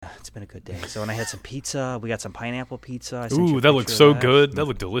been a good day. So, and I had some pizza. We got some pineapple pizza. I sent you Ooh, a that looked picture so of that. good. That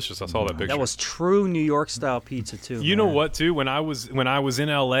looked delicious. I saw that picture. That was true New York style pizza too. You know what, too? When I was in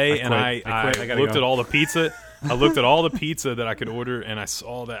LA and I gotta looked go. at all the pizza, I looked at all the pizza that I could order, and I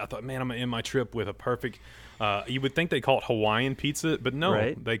saw that. I thought, man, I'm gonna end my trip with a perfect. You would think they call it Hawaiian pizza, but no,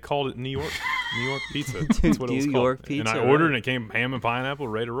 Right. they called it New York pizza. That's what it was New called. York pizza, And I ordered, right. and it came ham and pineapple,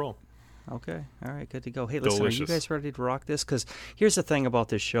 ready to roll. Okay. All right. Good to go. Hey, listen, are you Delicious. guys ready to rock this? Because here's the thing about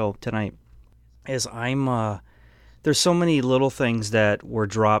this show tonight is there's so many little things that were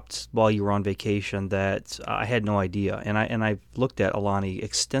dropped while you were on vacation that I had no idea, and I've looked at Alani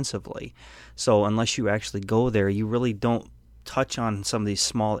extensively. So unless you actually go there, you really don't touch on some of these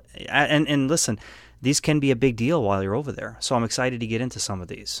small. And listen, these can be a big deal while you're over there. So I'm excited to get into some of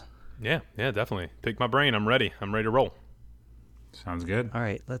these. Yeah, definitely. Pick my brain. I'm ready. I'm ready to roll. Sounds good. All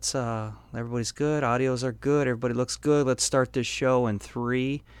right, let's. Everybody's good. Audios are good. Everybody looks good. Let's start this show in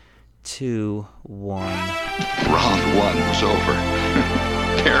 3, 2, 1. Round one was over.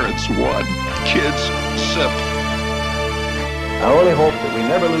 Parents won. Kids sip. I only hope that we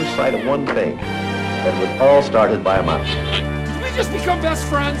never lose sight of one thing, that it was all started by a mouse. Did we just become best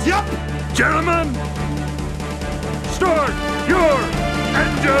friends? Yep! Gentlemen, start your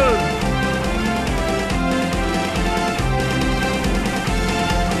engine!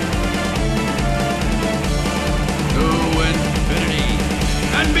 To infinity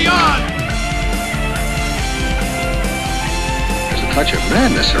and beyond! There's a touch of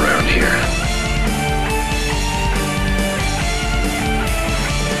madness around here.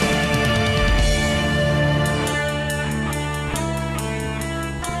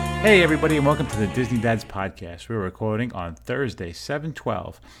 Hey, everybody, and welcome to the Disney Dads Podcast. We're recording on Thursday,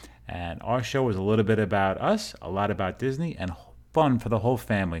 7/12, and our show is a little bit about us, a lot about Disney, and fun for the whole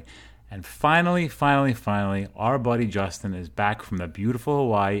family. And finally, our buddy Justin is back from the beautiful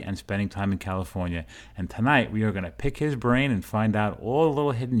Hawaii and spending time in California. And tonight, we are going to pick his brain and find out all the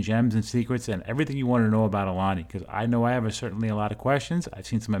little hidden gems and secrets and everything you want to know about Alani, because I know I have certainly a lot of questions. I've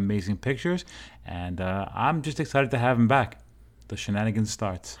seen some amazing pictures, and I'm just excited to have him back. The shenanigans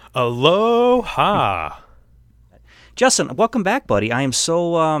starts. Aloha. Justin, welcome back, buddy. I am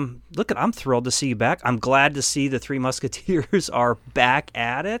so I'm thrilled to see you back. I'm glad to see the Three Musketeers are back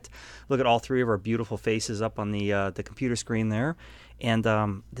at it. Look at all three of our beautiful faces up on the computer screen there, and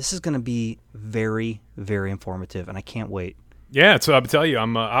this is going to be very, very informative, and I can't wait. Yeah, so I'll tell you,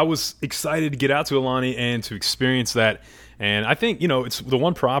 I was excited to get out to Alani and to experience that. And I think, it's the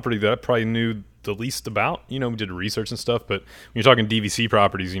one property that I probably knew the least about. We did research and stuff, but when you're talking DVC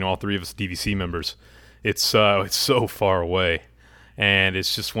properties, all three of us DVC members, it's so far away. And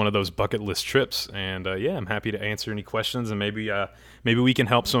it's just one of those bucket list trips. And I'm happy to answer any questions, and maybe we can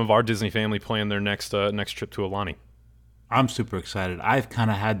help some of our Disney family plan their next trip to Alani. I'm super excited. I've kind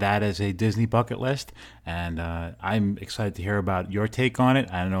of had that as a Disney bucket list, and I'm excited to hear about your take on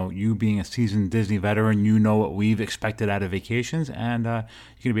it. I know you being a seasoned Disney veteran, you know what we've expected out of vacations, and you're going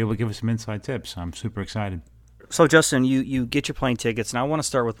to be able to give us some inside tips. I'm super excited. So, Justin, you get your plane tickets, and I want to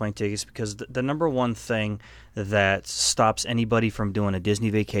start with plane tickets because the number one thing that stops anybody from doing a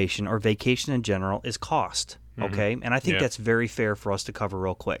Disney vacation or vacation in general is cost, okay? And I think that's very fair for us to cover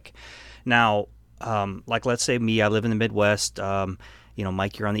real quick. Now, like let's say me, I live in the Midwest.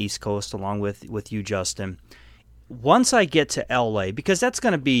 Mike, you're on the East Coast along with you, Justin. Once I get to LA, because that's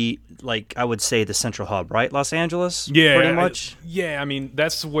going to be like I would say the central hub, right? Los Angeles, pretty much. I mean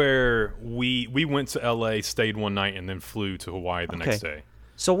that's where we went to LA, stayed one night, and then flew to Hawaii the next day.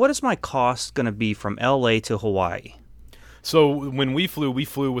 So what is my cost going to be from LA to Hawaii? So when we flew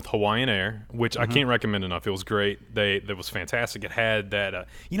with Hawaiian Air, which I can't recommend enough. It was great. That was fantastic. It had that.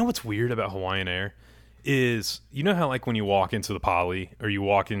 What's weird about Hawaiian Air is how like when you walk into the Poly or you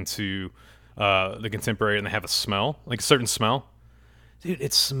walk into the Contemporary and they have a smell, like a certain smell. Dude,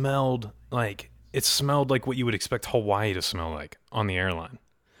 it smelled like what you would expect Hawaii to smell like on the airline.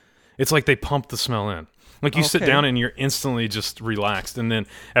 It's like they pumped the smell in. Like you sit down and you're instantly just relaxed, and then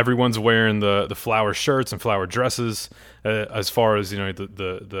everyone's wearing the flower shirts and flower dresses. As far as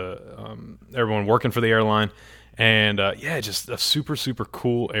the everyone working for the airline, and just a super super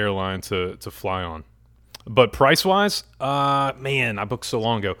cool airline to fly on. But price wise, man, I booked so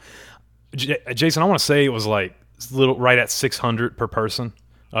long ago. Jason, I want to say it was like right at $600 per person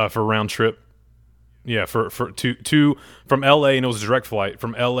for a round trip. Yeah, for to from LA, and it was a direct flight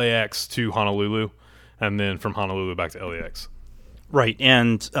from LAX to Honolulu. And then from Honolulu back to LAX. Right,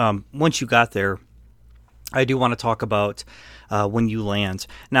 and once you got there, I do want to talk about when you land.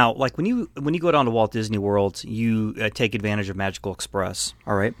 Now, like when you go down to Walt Disney World, you take advantage of Magical Express,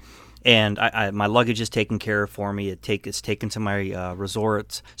 all right? and my luggage is taken care of for me. It's taken to my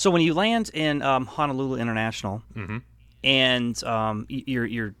resorts. So when you land in Honolulu International, and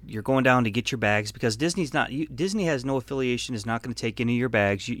you're going down to get your bags, because Disney has no affiliation, is not going to take any of your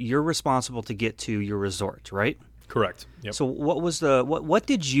bags. You're responsible to get to your resort, right? Correct. Yep. So what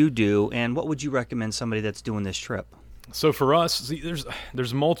did you do, and what would you recommend somebody that's doing this trip? So for us, see,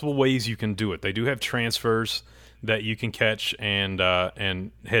 there's multiple ways you can do it. They do have transfers that you can catch and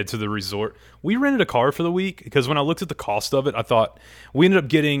head to the resort. We rented a car for the week because when I looked at the cost of it, I thought we ended up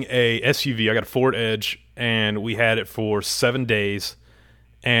getting a SUV. I got a Ford Edge, and we had it for 7 days.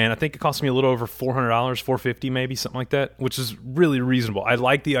 And I think it cost me a little over $400, $450 maybe, something like that, which is really reasonable. I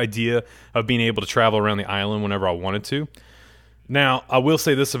like the idea of being able to travel around the island whenever I wanted to. Now, I will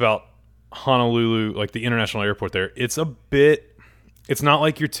say this about Honolulu, like the international airport there. It's not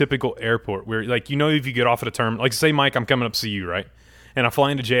like your typical airport where, like, you know, if you get off at a terminal, like say, Mike, I'm coming up to see you, right? And I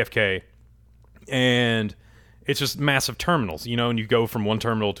fly into JFK, and it's just massive terminals, you know, and you go from one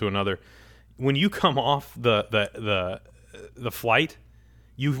terminal to another. When you come off the flight,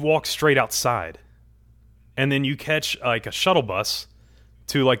 you walk straight outside, and then you catch like a shuttle bus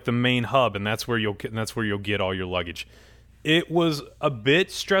to like the main hub, and that's where you'll get all your luggage. It was a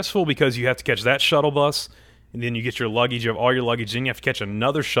bit stressful because you have to catch that shuttle bus, and then you get your luggage. You have all your luggage, then you have to catch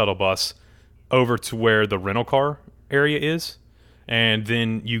another shuttle bus over to where the rental car area is, and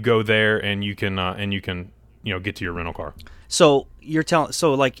then you go there and you can get to your rental car. So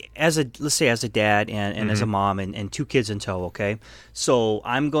like let's say as a dad and as a mom and 2 kids in tow, okay? So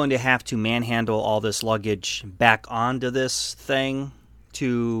I'm going to have to manhandle all this luggage back onto this thing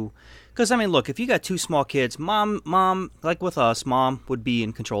because I mean, look, if you got 2 small kids, mom, like with us, mom would be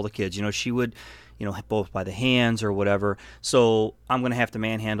in control of the kids. You know, she would, you know, both by the hands or whatever. So I'm going to have to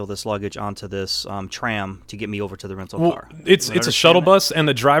manhandle this luggage onto this tram to get me over to the rental car. It's a shuttle bus, and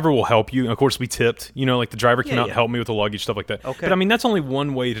the driver will help you. And of course, we tipped. You know, like the driver came out and helped me with the luggage, stuff like that. Okay. But I mean, that's only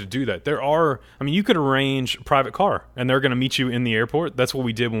one way to do that. You could arrange a private car, and they're going to meet you in the airport. That's what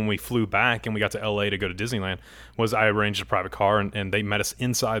we did when we flew back and we got to LA to go to Disneyland. Was I arranged a private car, and they met us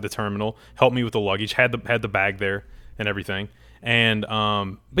inside the terminal, helped me with the luggage, had the bag there and everything. And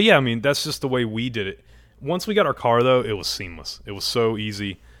but yeah, I mean, that's just the way we did it. Once we got our car, though, it was seamless. It was so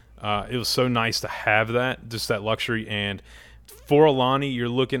easy. It was so nice to have that luxury. And for Aulani, you're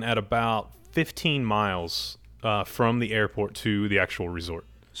looking at about 15 miles from the airport to the actual resort.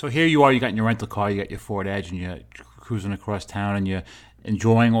 So here you are, you got in your rental car, you got your Ford Edge, and you're cruising across town, and you're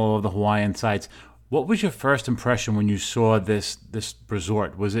enjoying all of the Hawaiian sights. What was your first impression when you saw this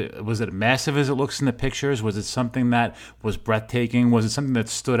resort? Was it massive as it looks in the pictures? Was it something that was breathtaking? Was it something that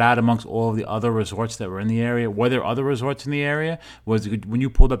stood out amongst all of the other resorts that were in the area? Were there other resorts in the area? When you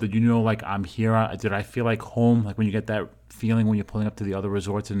pulled up, did you know, like, I'm here? Did I feel like home? Like when you get that feeling when you're pulling up to the other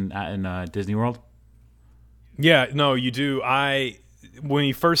resorts in Disney World? Yeah, no, you do. When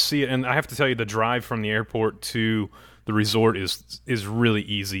you first see it, and I have to tell you, the drive from the airport to the resort is really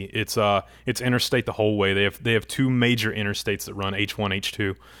easy. It's interstate the whole way. They have 2 major interstates that run, H1,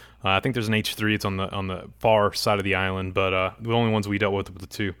 H2. I think there's an H3. It's on the far side of the island, but the only ones we dealt with were the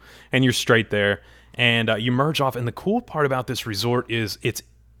 2. And you're straight there, and you merge off. And the cool part about this resort is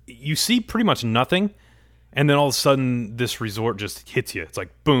you see pretty much nothing, and then all of a sudden this resort just hits you. It's like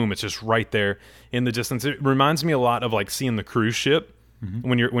boom! It's just right there in the distance. It reminds me a lot of like seeing the cruise ship. Mm-hmm.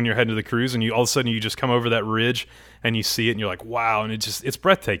 When you're heading to the cruise, and you all of a sudden you just come over that ridge and you see it, and you're like, wow! And it's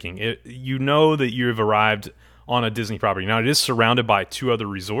breathtaking. You know that you've arrived on a Disney property. Now it is surrounded by 2 other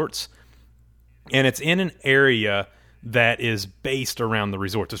resorts, and it's in an area that is based around the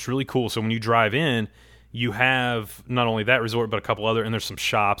resorts. It's really cool. So when you drive in, you have not only that resort but a couple other, and there's some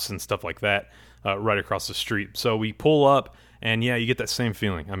shops and stuff like that right across the street. So we pull up. And yeah, you get that same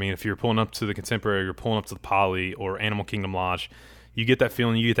feeling. I mean, if you're pulling up to the Contemporary, you're pulling up to the Poly or Animal Kingdom Lodge, you get that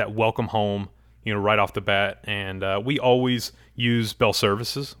feeling. You get that welcome home, you know, right off the bat. And we always use Bell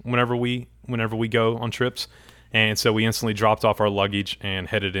Services whenever we go on trips. And so we instantly dropped off our luggage and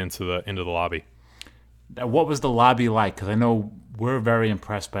headed into the lobby. What was the lobby like? Because I know we're very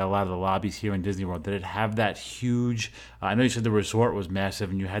impressed by a lot of the lobbies here in Disney World. Did it have that huge... I know you said the resort was massive,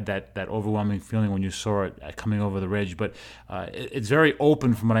 and you had that overwhelming feeling when you saw it coming over the ridge, but it's very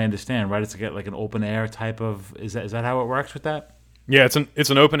open from what I understand, right? It's like an open air type of... Is that how it works with that? Yeah, it's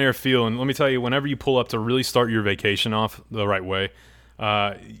an open air feel, and let me tell you, whenever you pull up to really start your vacation off the right way,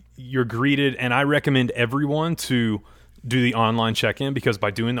 you're greeted, and I recommend everyone to do the online check-in, because by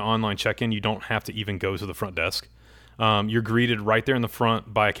doing the online check-in, you don't have to even go to the front desk. You're greeted right there in the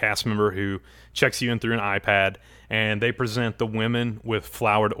front by a cast member who checks you in through an iPad, and they present the women with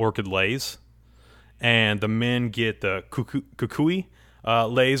flowered orchid leis, and the men get the kukui,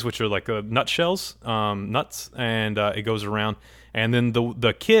 leis, which are like nutshells, nuts, and it goes around. And then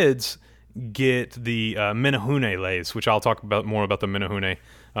the kids get the Menehune leis, which I'll talk about more about the Menehune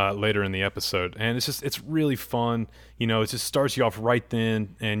later in the episode. And it's really fun. You know, it just starts you off right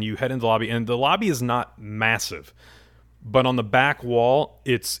then, and you head into the lobby. And the lobby is not massive, but on the back wall,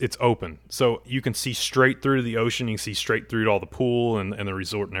 it's open. So you can see straight through to the ocean. You can see straight through to all the pool and the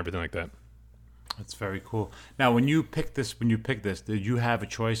resort and everything like that. That's very cool. Now, when you picked this, did you have a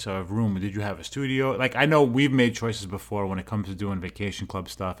choice of room? Did you have a studio? Like, I know we've made choices before when it comes to doing vacation club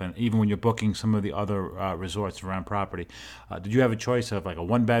stuff, and even when you're booking some of the other resorts around property. Did you have a choice of like a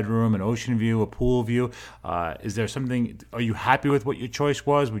 1-bedroom, an ocean view, a pool view? Is there something? Are you happy with what your choice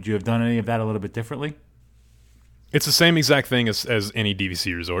was? Would you have done any of that a little bit differently? It's the same exact thing as any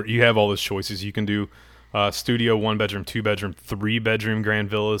DVC resort. You have all those choices. You can do studio, 1-bedroom, 2-bedroom, 3-bedroom grand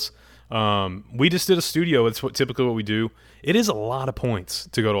villas. We just did a studio. It's typically what we do. It is a lot of points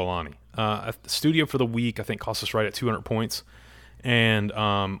to go to Aulani. A studio for the week, I think, cost us right at 200 points. And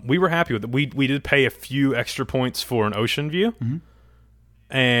we were happy with it. We did pay a few extra points for an ocean view. Mm-hmm.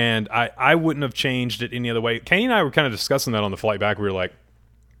 And I wouldn't have changed it any other way. Kenny and I were kind of discussing that on the flight back. We were like,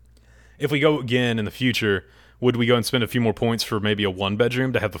 if we go again in the future, would we go and spend a few more points for maybe a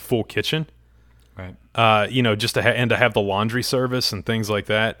 1-bedroom to have the full kitchen? Right. Just to have the laundry service and things like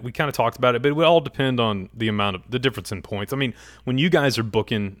that. We kind of talked about it, but it would all depend on the difference in points. I mean, when you guys are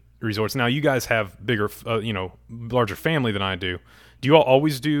booking resorts now, you guys have bigger, larger family than I do. Do you all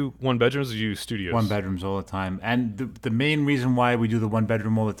always do 1-bedrooms or do you do studios? 1-bedrooms all the time. And the main reason why we do the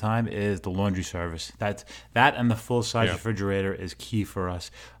 1-bedroom all the time is the laundry service. That and the full-size refrigerator is key for us.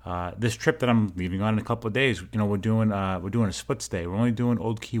 This trip that I'm leaving on in a couple of days, we're doing a split stay. We're only doing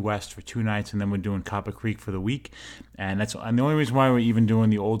Old Key West for 2 nights, and then we're doing Copper Creek for the week. And the only reason why we're even doing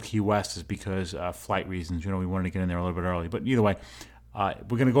the Old Key West is because flight reasons. We wanted to get in there a little bit early. But either way,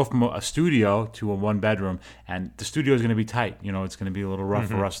 we're going to go from a studio to a 1-bedroom, and the studio is going to be tight. It's going to be a little rough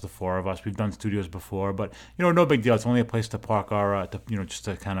for us, the 4 of us. We've done studios before, but no big deal. It's only a place to park our, just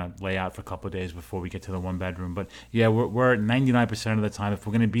to kind of lay out for a couple of days before we get to the 1-bedroom. But yeah, we're 99% of the time. If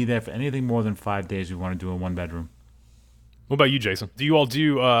we're going to be there for anything more than 5 days, we want to do a 1-bedroom. What about you, Jason? Do you all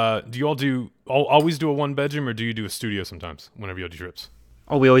always do a 1-bedroom, or do you do a studio sometimes whenever you do trips?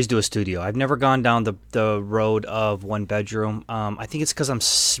 Oh, we always do a studio. I've never gone down the road of 1-bedroom. I think it's because I'm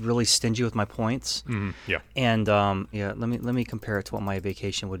really stingy with my points. Mm-hmm. Yeah. And let me compare it to what my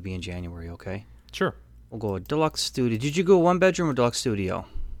vacation would be in January. Okay. Sure. We'll go a deluxe studio. Did you go 1-bedroom or deluxe studio?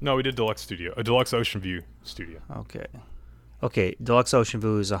 No, we did deluxe studio. A deluxe ocean view studio. Okay. Deluxe ocean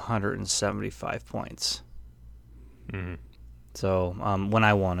view is 175 points. Mm-hmm. So when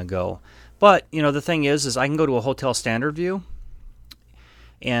I want to go, but the thing is I can go to a hotel standard view.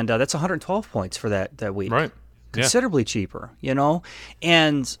 And that's 112 points for that week. Right. Considerably cheaper,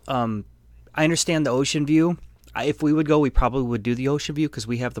 And I understand the ocean view. If we would go, we probably would do the ocean view because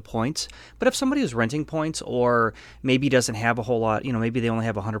we have the points. But if somebody is renting points or maybe doesn't have a whole lot, maybe they only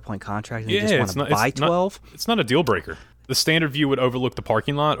have a 100-point contract and they just want to buy 12. It's not a deal breaker. The standard view would overlook the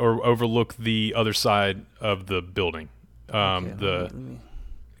parking lot or overlook the other side of the building. Because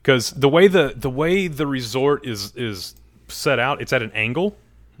the way the resort is set out, it's at an angle.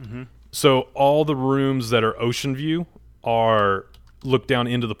 Mm-hmm. So all the rooms that are ocean view are look down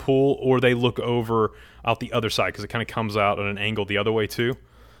into the pool, or they look over out the other side because it kind of comes out at an angle the other way too.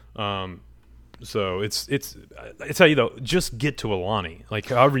 So it's how you though. Just get to Aulani, like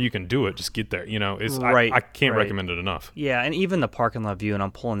however you can do it. Just get there. I can't recommend it enough. Yeah, and even the parking lot view, and I'm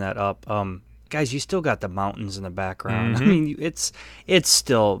pulling that up. Guys, you still got the mountains in the background. Mm-hmm. I mean, it's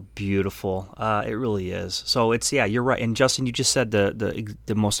still beautiful. It really is. So you're right. And Justin, you just said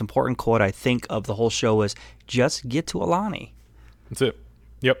the most important quote I think of the whole show is just get to Aulani. That's it.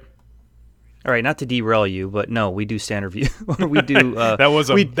 Yep. All right, not to derail you, but no, we do standard view. We do. That was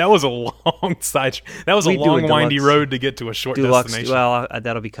a long side. That was a long, windy road to get to a short destination. Well,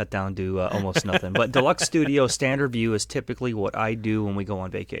 that'll be cut down to almost nothing. But deluxe studio standard view is typically what I do when we go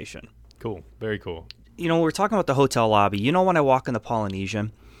on vacation. Cool. Very cool. We're talking about the hotel lobby. When I walk in the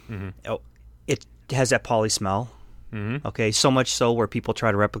Polynesian, it has that poly smell. Mm-hmm. Okay, so much so where people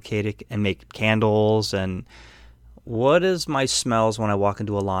try to replicate it and make candles. And what is my smells when I walk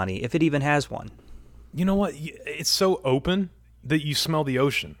into Aulani, if it even has one? You know what? It's so open that you smell the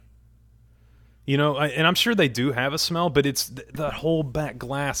ocean. And I'm sure they do have a smell, but it's the whole back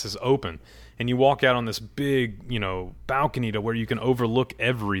glass is open. And you walk out on this big, balcony to where you can overlook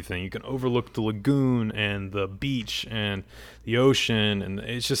everything. You can overlook the lagoon and the beach and the ocean, and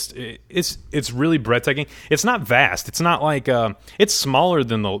it's just it's really breathtaking. It's not vast. It's not like it's smaller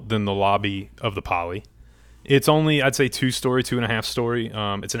than the lobby of the Poly, It's only, I'd say, 2-story, 2.5-story.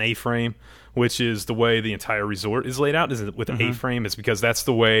 It's an A-frame, which is the way the entire resort is laid out. Is with an A-frame? It's because that's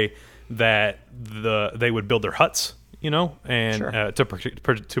the way that they would build their huts, and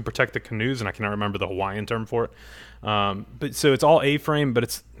to protect the canoes. And I cannot remember the Hawaiian term for it. But so it's all A-frame, but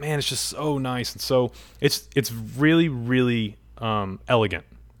it's just so nice, and so it's really, really elegant.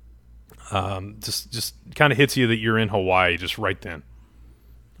 Just kind of hits you that you're in Hawaii just right then.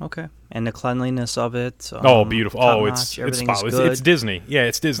 Okay, and the cleanliness of it. Beautiful. It's spotless. It's Disney. Yeah,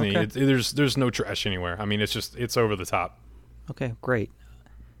 it's Disney. Okay. There's no trash anywhere. I mean, it's over the top. Okay, great.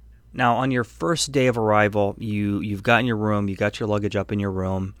 Now, on your first day of arrival, you've gotten your room. You got your luggage up in your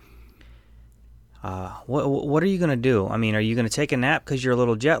room. What are you going to do? I mean, are you going to take a nap because you're a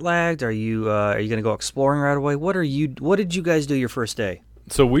little jet lagged? Are you going to go exploring right away? What did you guys do your first day?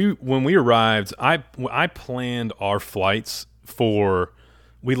 So when we arrived, I planned our flights for.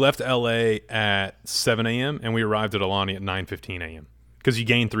 We left LA at 7 a.m. and we arrived at Aulani at 9:15 a.m. because you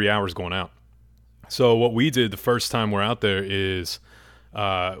gain 3 hours going out. So what we did the first time we're out there is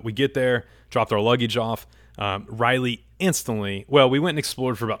we get there, dropped our luggage off. Riley instantly, we went and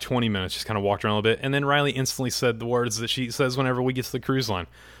explored for about 20 minutes, just kind of walked around a little bit, and then Riley instantly said the words that she says whenever we get to the cruise line: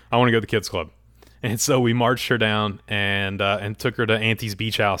 "I want to go to the kids club." And so we marched her down and took her to Auntie's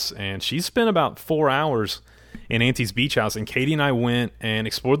Beach House, and she spent about 4 hours in Auntie's Beach House. And Katie and I went and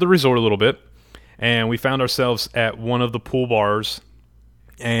explored the resort a little bit, and we found ourselves at one of the pool bars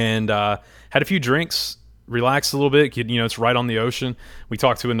and had a few drinks, relaxed a little bit. It's right on the ocean. We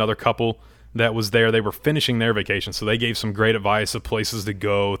talked to another couple that was there. They were finishing their vacation, so they gave some great advice of places to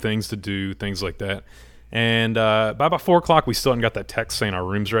go, things to do, things like that. And by about 4 o'clock, we still hadn't got that text saying our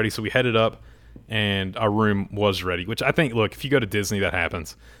room's ready, so we headed up, and our room was ready, which I think, look, if you go to Disney, that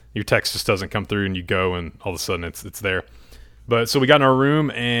happens. Your text just doesn't come through, and you go, and all of a sudden it's there. But so we got in our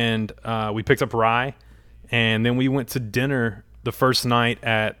room, and we picked up Rye, and then we went to dinner the first night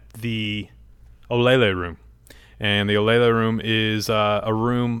at the Olele room. And the Olele room is a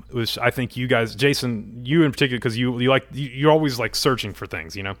room which I think you guys, Jason, you in particular, because you're always like searching for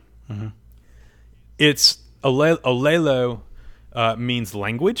things, Mm-hmm. It's Olelo means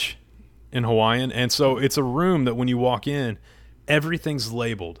language in Hawaiian, and so it's a room that when you walk in, everything's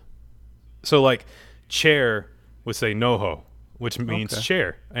labeled. So like chair would say noho, which means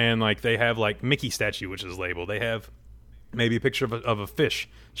chair, and like they have like Mickey statue, which is labeled. They have maybe a picture of a fish,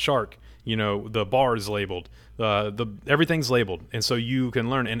 shark. The bar is labeled. Everything's labeled, and so you can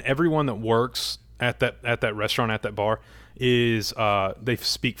learn. And everyone that works at that restaurant, at that bar, is they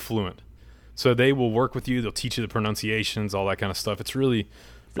speak fluent. So they will work with you. They'll teach you the pronunciations, all that kind of stuff. It's really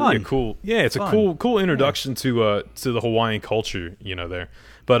a cool. Yeah, it's fun. A cool introduction to the Hawaiian culture. There.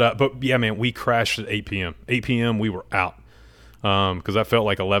 But yeah, man, we crashed at 8 p.m. 8 p.m. we were out because that felt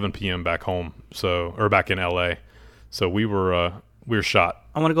like 11 p.m. back home. Or back in LA. So we were shot.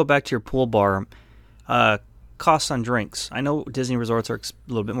 I want to go back to your pool bar. Costs on drinks. I know Disney resorts are a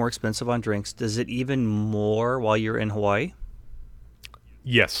little bit more expensive on drinks. Does it even more while you're in Hawaii?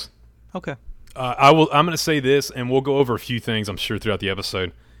 Yes. Okay. I'm going to say this, and we'll go over a few things, I'm sure, throughout the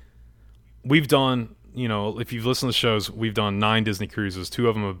episode. We've done, if you've listened to the shows, we've done 9 Disney cruises. 2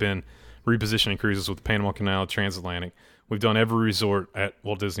 of them have been repositioning cruises with the Panama Canal, Transatlantic. We've done every resort at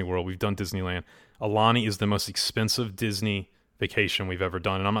Walt Disney World. We've done Disneyland. Aulani is the most expensive Disney vacation we've ever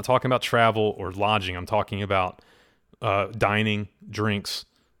done. And I'm not talking about travel or lodging. I'm talking about dining, drinks,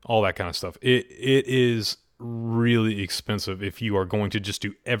 all that kind of stuff. It is really expensive if you are going to just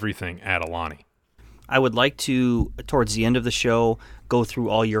do everything at Aulani. I would like to, towards the end of the show, go through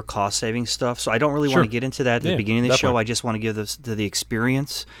all your cost-saving stuff. So I don't really want to get into that at the beginning of the show. I just want to give this to the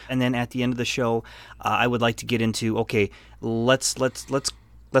experience. And then at the end of the show, I would like to get into, okay, let's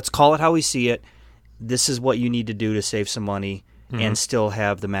call it how we see it. This is what you need to do to save some money and still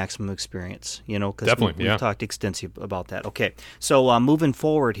have the maximum experience, because we've talked extensive about that. Okay, so moving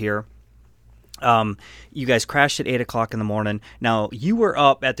forward here, you guys crashed at 8 o'clock in the morning. Now, you were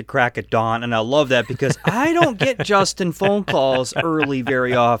up at the crack of dawn, and I love that because I don't get Justin phone calls early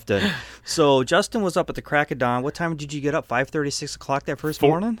very often. So Justin was up at the crack of dawn. What time did you get up, 5:30, 6 o'clock that first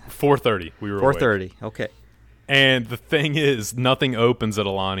morning? 4:30. We were 4:30, okay. And the thing is, nothing opens at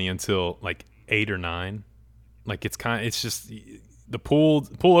Aulani until like 8 or 9. Like it's just the pool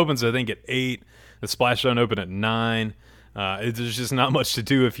opens I think at 8. The splash zone open at 9. There's just not much to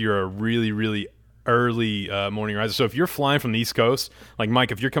do if you're a really, really early morning riser. So if you're flying from the East Coast, like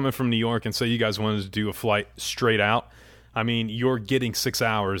Mike, if you're coming from New York and say you guys wanted to do a flight straight out, I mean, you're getting 6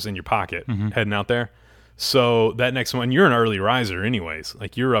 hours in your pocket heading out there. So that next one, you're an early riser anyways.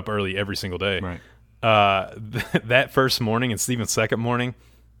 Like you're up early every single day. Right. That first morning and Steven's second morning,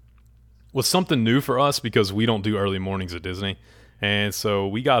 was something new for us because we don't do early mornings at Disney. And so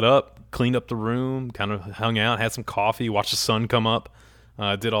we got up, cleaned up the room, kind of hung out, had some coffee, watched the sun come up,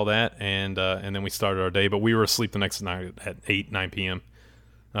 did all that, and then we started our day. But we were asleep the next night at 8, 9 p.m.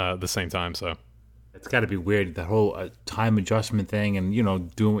 The same time. So It's got to be weird, the whole time adjustment thing and,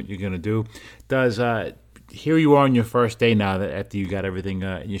 doing what you're going to do. Here you are on your first day now that after you got everything,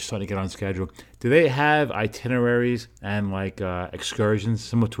 you're starting to get on schedule. Do they have itineraries and excursions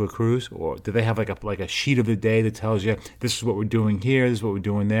similar to a cruise, or do they have like a sheet of the day that tells you this is what we're doing here, this is what we're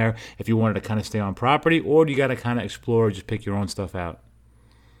doing there? If you wanted to kind of stay on property, or do you got to kind of explore, just pick your own stuff out?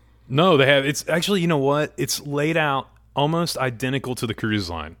 No, they have. It's actually, you know what? It's laid out almost identical to the cruise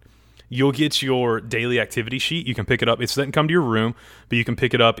line. You'll get your daily activity sheet. You can pick it up. It doesn't come to your room, but you can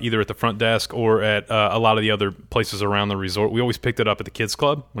pick it up either at the front desk or at a lot of the other places around the resort. We always picked it up at the kids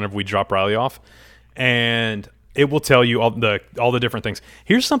club whenever we drop Riley off, and it will tell you all the different things.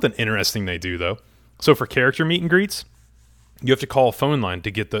 Here's something interesting they do though. So for character meet and greets, you have to call a phone line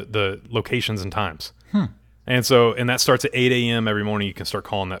to get the locations and times. And that starts at 8 a.m. every morning. You can start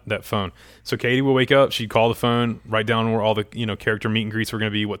calling that phone. So Katie will wake up. She'd call the phone, write down where all the character meet and greets were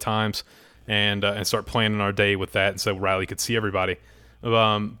going to be, what times, and start planning our day with that. And so Riley could see everybody.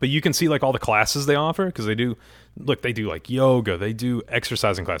 But you can see all the classes they offer, because they do yoga, they do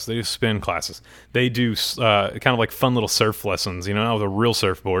exercising classes, they do spin classes, they do kind of fun little surf lessons, not with a real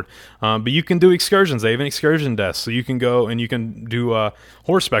surfboard. But you can do excursions. They have an excursion desk, so you can go and you can do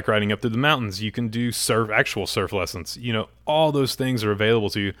horseback riding up through the mountains. You can do actual surf lessons. All those things are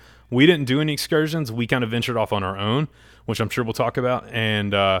available to you. We didn't do any excursions. We kind of ventured off on our own, which I'm sure we'll talk about.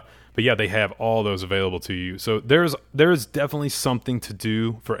 And but yeah, they have all those available to you. So there's definitely something to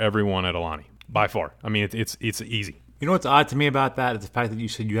do for everyone at Aulani, by far. I mean, it's easy. You know what's odd to me about that is the fact that you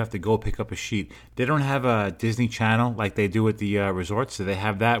said you have to go pick up a sheet. They don't have a Disney Channel like they do at the resorts. So they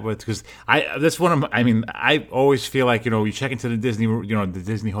have that because I always feel like you check into the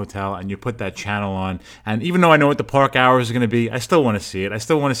Disney hotel and you put that channel on, and even though I know what the park hours are going to be, I still want to see it. I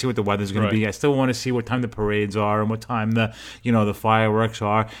still want to see what the weather's going to be. I still want to see what time the parades are and what time the fireworks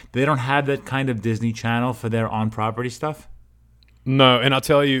are. They don't have that kind of Disney Channel for their on property stuff. No, and I'll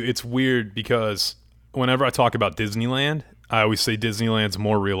tell you, it's weird because whenever I talk about Disneyland, I always say Disneyland's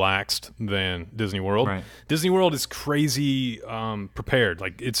more relaxed than Disney World. Right. Disney World is crazy prepared.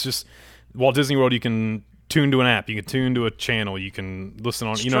 It's just Walt Disney World. You can tune to an app. You can tune to a channel. You can listen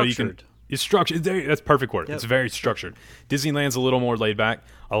on. It's structured. That's a perfect word. Yep. It's very structured. Disneyland's a little more laid back.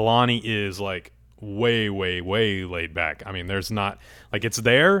 Aulani is way, way, way laid back. I mean, there's not it's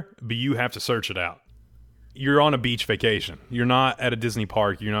there, but you have to search it out. You're on a beach vacation. You're not at a Disney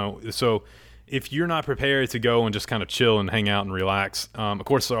park. So if you're not prepared to go and just kind of chill and hang out and relax, of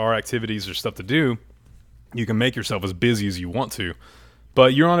course there are activities or stuff to do. You can make yourself as busy as you want to,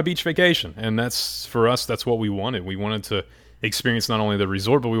 but you're on a beach vacation, and for us, that's what we wanted. We wanted to experience not only the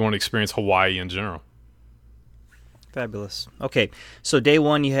resort, but we wanted to experience Hawaii in general. Fabulous. Okay, so day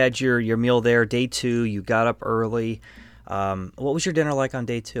one you had your meal there. Day two you got up early. What was your dinner like on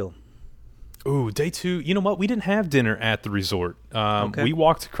day two? Ooh, day two, you know what? We didn't have dinner at the resort. Okay. We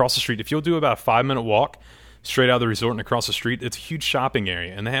walked across the street. If you'll do about a 5-minute walk straight out of the resort and across the street, it's a huge shopping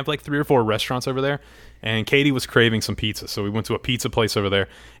area. And they have 3 or 4 restaurants over there. And Katie was craving some pizza. So we went to a pizza place over there.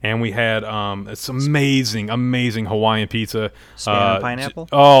 And we had it's amazing, amazing Hawaiian pizza. Spam and pineapple?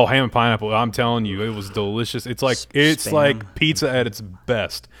 Ham and pineapple. I'm telling you, it was delicious. It's like pizza at its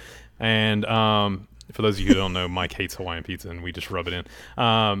best. And for those of you who don't know, Mike hates Hawaiian pizza, and we just rub it in.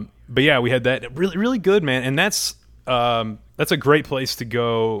 But yeah, we had that. Really, really good, man. And that's a great place to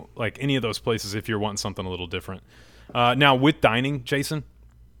go, any of those places, if you're wanting something a little different. Now, with dining, Jason,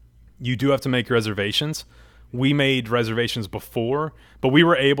 you do have to make reservations. We made reservations before, but we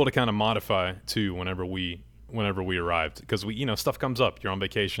were able to kind of modify too whenever we arrived, because stuff comes up. You're on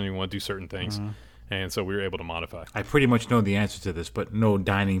vacation, you want to do certain things. Mm-hmm. And so we were able to modify. I pretty much know the answer to this, but no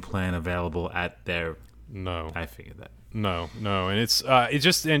dining plan available at their. No, I figured that. No, and it's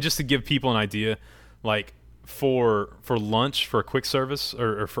just to give people an idea, for lunch, for a quick service,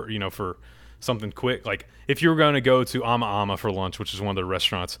 or for something quick, if you were going to go to Ama Ama for lunch, which is one of the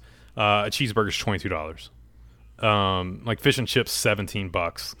restaurants, a cheeseburger's $22. Fish and chips,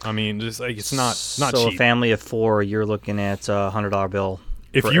 $17. I mean, just it's not cheap. So a family of 4, you're looking at a $100 bill.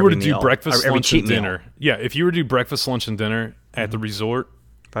 If you were to do breakfast, lunch, and dinner, if you were to do breakfast, lunch, and dinner at the resort,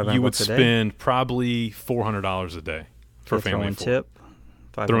 you would spend probably $400 a day for a family of 4. Tip,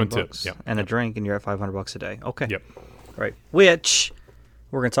 $500, yep. And a drink, and you're at $500 a day. Okay. Yep. Right. Which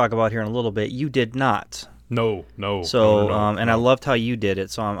we're going to talk about here in a little bit. You did not. No. So, and I loved how you did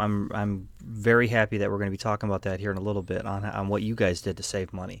it. So I'm very happy that we're going to be talking about that here in a little bit on what you guys did to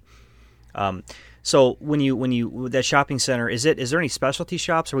save money. So when you that shopping center, is there any specialty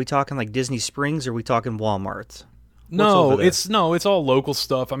shops? Are we talking like Disney Springs? Or are we talking Walmart? No, it's all local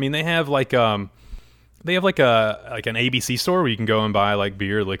stuff. I mean, they have like an ABC store where you can go and buy like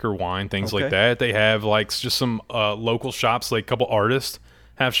beer, liquor, wine, things like that. They have like just some local shops, like a couple artists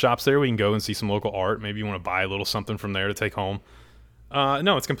have shops there. We can go and see some local art. Maybe you want to buy a little something from there to take home.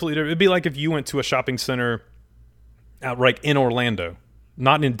 No, it's completely different. It'd be like if you went to a shopping center outright in Orlando.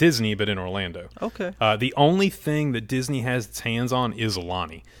 Not in Disney, but in Orlando. Okay. The only thing that Disney has its hands on is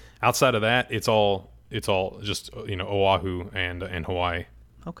Aulani. Outside of that, it's all just Oahu and Hawaii.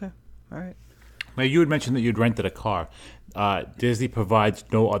 Okay. All right. Now, you had mentioned that you'd rented a car. Disney provides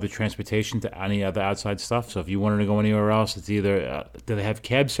no other transportation to any other outside stuff. So if you wanted to go anywhere else, it's either do they have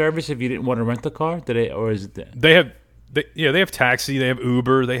cab service if you didn't want to rent the car? They have taxi, they have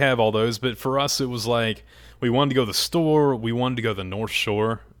Uber, they have all those. But for us, it was like we wanted to go to the store, we wanted to go to the North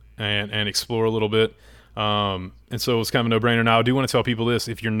Shore and explore a little bit. And so it was kind of a no-brainer. Now, I do want to tell people this: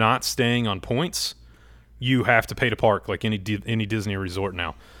 if you're not staying on points, you have to pay to park like any Disney resort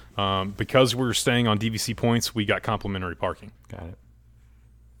now. Because we're staying on DVC points, we got complimentary parking. Got it.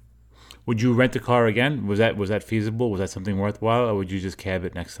 Would you rent a car again? Was that feasible? Was that something worthwhile, or would you just cab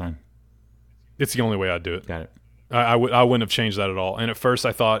it next time? It's the only way I'd do it. Got it. I wouldn't have changed that at all. And at first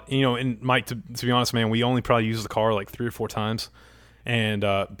I thought, and Mike, to be honest, man, we only probably used the car like 3 or 4 times. And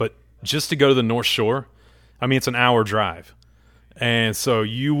but just to go to the North Shore, I mean, it's an hour drive. And so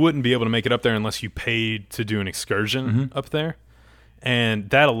you wouldn't be able to make it up there unless you paid to do an excursion up there. And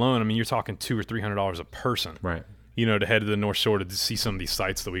that alone, I mean, you're talking $200 or $300 a person, right? To head to the North Shore to see some of these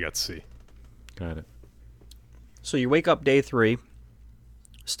sites that we got to see. Got it. So you wake up day 3,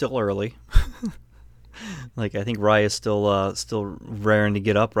 still early. Like I think Raya's still raring to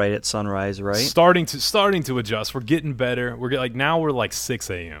get up right at sunrise, right? Starting to adjust. We're getting better. Now we're like 6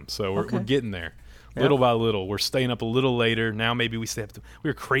 a.m. So we're getting there. Little by little, we're staying up a little later. Now maybe we stay up. We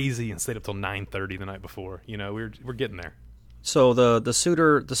were crazy and stayed up till 9:30 the night before. We're getting there. So the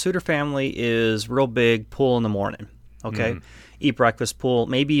Suter family is real big. Pool in the morning. Okay, eat breakfast, pool.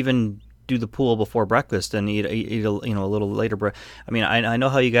 Maybe even do the pool before breakfast and eat a little later. I mean, I know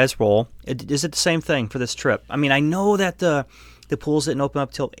how you guys roll. Is it the same thing for this trip? I mean, I know that the pools didn't open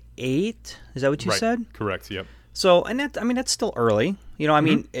up till 8. Is that what you said? Correct. Yep. So, and that's still early. I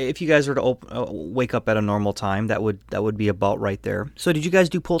mean, if you guys were to wake up at a normal time, that would be about right there. So, did you guys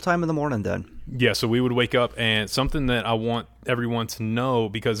do pool time in the morning then? Yeah, so we would wake up, and something that I want everyone to know,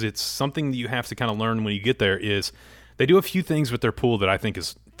 because it's something that you have to kind of learn when you get there, is they do a few things with their pool that I think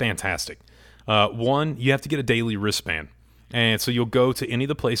is fantastic. One, you have to get a daily wristband. And so you'll go to any of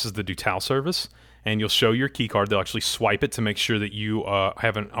the places that do towel service, and you'll show your key card. They'll actually swipe it to make sure that you are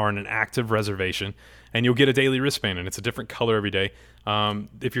in an active reservation, and you'll get a daily wristband, and it's a different color every day.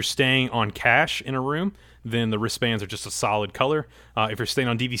 If you're staying on cash in a room, then the wristbands are just a solid color. If you're staying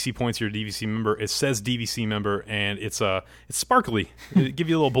on DVC points, you're a DVC member. It says DVC member, and it's sparkly. It give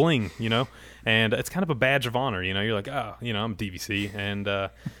you a little bling, and it's kind of a badge of honor. You're like, oh, I'm DVC,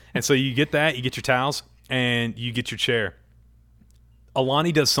 and so you get that, you get your towels, and you get your chair.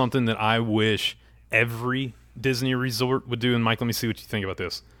 Aulani does something that I wish every Disney resort would do, and Mike, let me see what you think about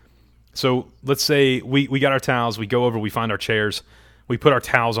this. So let's say we got our towels, we go over, we find our chairs, we put our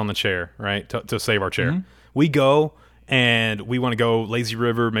towels on the chair, right, to save our chair. Mm-hmm. We go, and we want to go lazy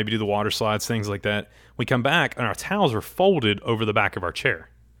river, maybe do the water slides, things like that. We come back, and our towels are folded over the back of our chair.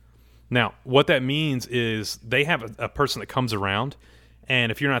 Now, what that means is they have a person that comes around,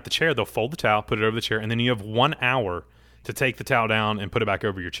 and if you're not at the chair, they'll fold the towel, put it over the chair, and then you have 1 hour to take the towel down and put it back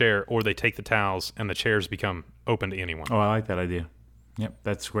over your chair, or they take the towels and the chairs become open to anyone. Oh, I like that idea. Yep,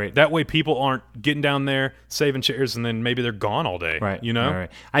 that's great. That way people aren't getting down there, saving chairs, and then maybe they're gone all day. Right. You know?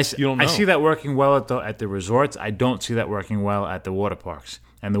 Right. You don't know. I see that working well at the resorts. I don't see that working well at the water parks.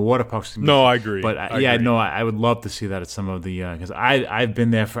 And the water parks... No, I agree. But I would love to see that at some of the... Because I've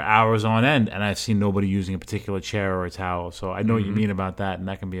been there for hours on end, and I've seen nobody using a particular chair or a towel. So I know what you mean about that, and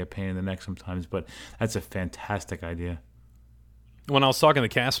that can be a pain in the neck sometimes. But that's a fantastic idea. When I was talking to the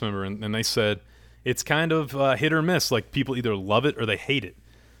cast member, and they said it's kind of hit or miss. Like, people either love it or they hate it.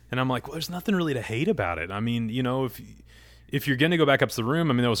 And I'm like, well, there's nothing really to hate about it. I mean, if you're going to go back up to the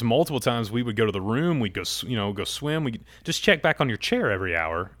room, I mean, there was multiple times we would go to the room, we'd go swim, we just check back on your chair every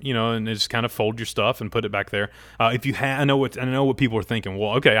hour, and just kind of fold your stuff and put it back there. I know what people are thinking.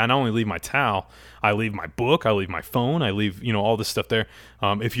 Well, okay, I not only leave my towel, I leave my book, I leave my phone, I leave all this stuff there.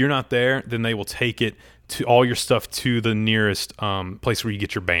 If you're not there, then they will take it to all your stuff to the nearest place where you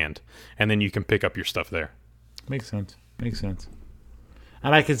get your band, and then you can pick up your stuff there. Makes sense.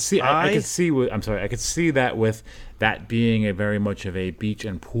 And I could see that with that being a very much of a beach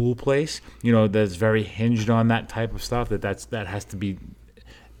and pool place, that's very hinged on that type of stuff. That has to be,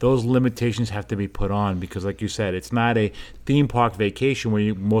 those limitations have to be put on, because, like you said, it's not a theme park vacation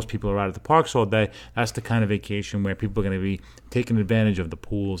where most people are out at the parks all day. That's the kind of vacation where people are going to be taking advantage of the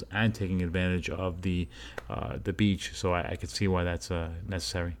pools and taking advantage of the beach. So I could see why that's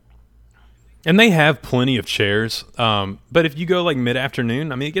necessary. And they have plenty of chairs, but if you go like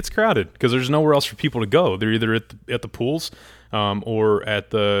mid-afternoon, I mean, it gets crowded because there's nowhere else for people to go. They're either at the pools or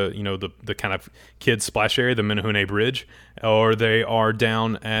at the kind of kids splash area, the Menehune Bridge, or they are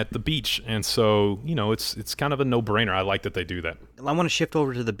down at the beach. And so, it's kind of a no-brainer. I like that they do that. I want to shift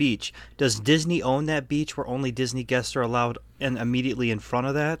over to the beach. Does Disney own that beach where only Disney guests are allowed and immediately in front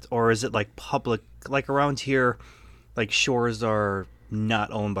of that? Or is it like public, like around here, like shores are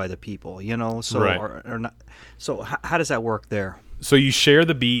not owned by the people, so right. or not. So how does that work there? So you share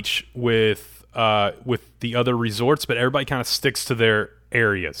the beach with the other resorts, but everybody kind of sticks to their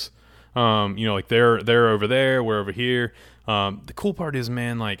areas. Like they're over there, we're over here. The cool part is,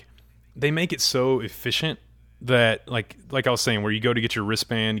 man, like they make it so efficient that like I was saying, where you go to get your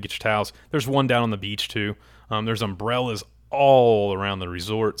wristband, you get your towels. There's one down on the beach too. There's umbrellas all around the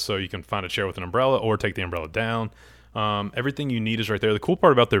resort, so you can find a chair with an umbrella or take the umbrella down. Everything you need is right there. The cool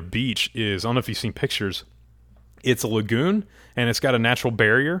part about their beach is, I don't know if you've seen pictures, it's a lagoon and it's got a natural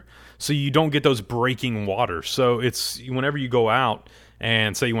barrier, so you don't get those breaking water. So it's whenever you go out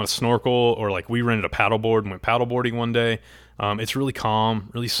and say you want to snorkel, or like we rented a paddleboard and went paddleboarding one day, it's really calm,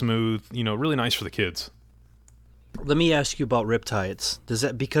 really smooth, really nice for the kids. Let me ask you about riptides. Does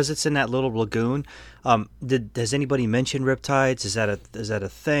that, because it's in that little lagoon, does anybody mention riptides? Is that a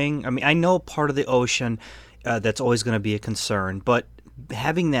thing? I mean, I know part of the ocean that's always going to be a concern, but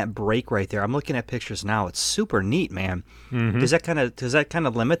having that break right there, I'm looking at pictures now. It's super neat, man. Mm-hmm. Does that kind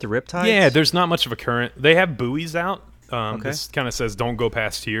of limit the riptides? Yeah, there's not much of a current. They have buoys out. Okay. This kind of says don't go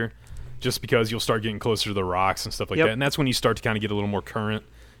past here, just because you'll start getting closer to the rocks and stuff like Yep. that, and that's when you start to kind of get a little more current.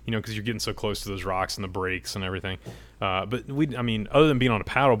 Because you're getting so close to those rocks and the breaks and everything. But other than being on a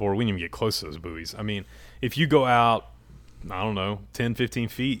paddleboard, we didn't even get close to those buoys. I mean, if you go out, I don't know, 10, 15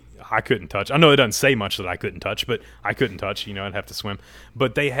 feet, I couldn't touch. I know it doesn't say much that I couldn't touch, but I couldn't touch. I'd have to swim.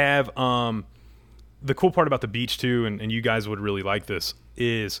 But they have the cool part about the beach, too, and you guys would really like this,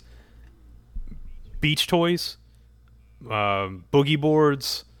 is beach toys, boogie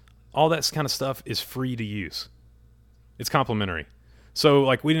boards, all that kind of stuff is free to use. It's complimentary. So,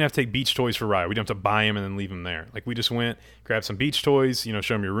 like, we didn't have to take beach toys for a ride. We didn't have to buy them and then leave them there. Like, we just went, grabbed some beach toys,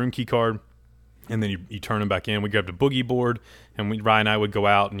 show them your room key card, and then you turn them back in. We grabbed a boogie board, and Ryan and I would go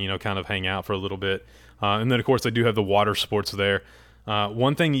out and, kind of hang out for a little bit. And then, of course, they do have the water sports there.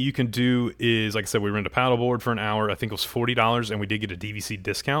 One thing you can do is, like I said, we rented a paddleboard for an hour. I think it was $40, and we did get a DVC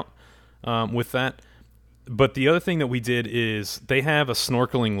discount with that. But the other thing that we did is they have a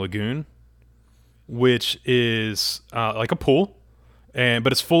snorkeling lagoon, which is like a pool. But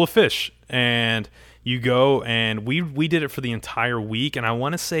it's full of fish, and you go, and we did it for the entire week, and I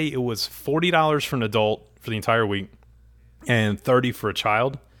want to say it was $40 for an adult for the entire week, and $30 for a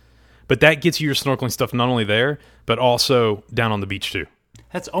child. But that gets you your snorkeling stuff not only there, but also down on the beach too.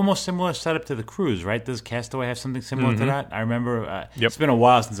 That's almost similar setup to the cruise, right? Does Castaway have something similar to that? I rember Yep. It's been a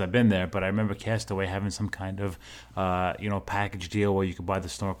while since I've been there, but I remember Castaway having some kind of package deal where you could buy the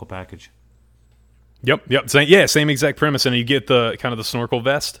snorkel package. Yep. Same exact premise, and you get the kind of the snorkel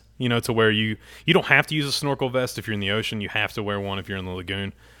vest, to where you don't have to use a snorkel vest if you're in the ocean. You have to wear one if you're in the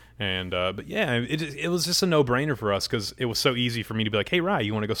lagoon. And but yeah, it was just a no-brainer for us because it was so easy for me to be like, hey, Rye,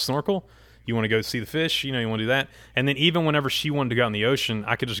 you want to go snorkel? You want to go see the fish? You want to do that? And then even whenever she wanted to go out in the ocean,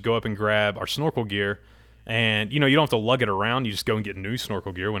 I could just go up and grab our snorkel gear, and you don't have to lug it around. You just go and get new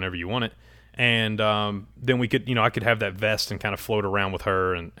snorkel gear whenever you want it. And then we could, I could have that vest and kind of float around with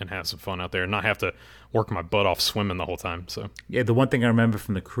her and have some fun out there and not have to work my butt off swimming the whole time. So yeah, the one thing I remember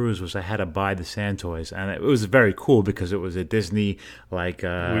from the cruise was I had to buy the sand toys, and it was very cool because it was a Disney we've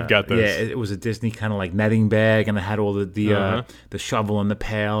got those. Yeah, it was a Disney kind of like netting bag, and it had all the shovel and the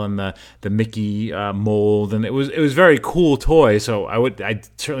pail and the Mickey mold, and it was very cool toy. So I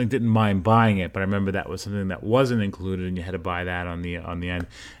certainly didn't mind buying it, but I remember that was something that wasn't included, and you had to buy that on the end.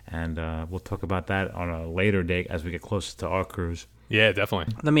 And we'll talk about that on a later date as we get closer to our cruise. Yeah,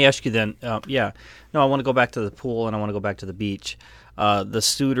 definitely. Let me ask you then. I want to go back to the pool and I want to go back to the beach. The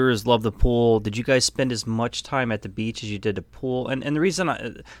Suitors love the pool. Did you guys spend as much time at the beach as you did the pool? And the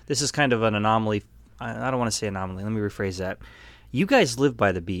reason this is kind of an anomaly, I don't want to say anomaly. Let me rephrase that. You guys live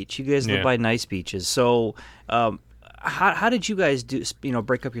by the beach. You guys live by nice beaches. So how did you guys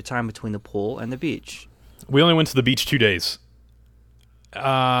break up your time between the pool and the beach? We only went to the beach 2 days.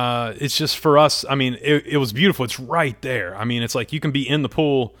 It's just for us. I mean, it was beautiful. It's right there. I mean, it's like you can be in the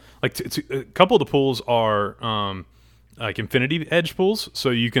pool. Like a couple of the pools are like infinity edge pools, so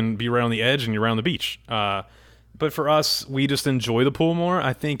you can be right on the edge and you're right on the beach. But for us, we just enjoy the pool more.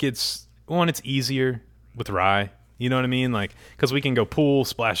 I think it's easier with Rye. You know what I mean? Like, because we can go pool,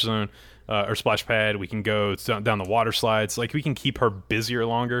 splash zone, or splash pad. We can go down the water slides. Like, we can keep her busier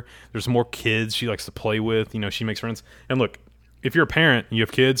longer. There's more kids she likes to play with. You know, she makes friends. And look, if you're a parent and you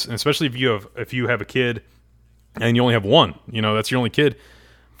have kids, and especially if you have a kid and you only have one, you know, that's your only kid,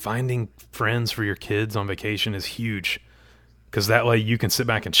 finding friends for your kids on vacation is huge. Because that way you can sit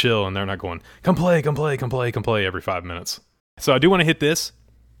back and chill, and they're not going, come play every 5 minutes. So I do want to hit this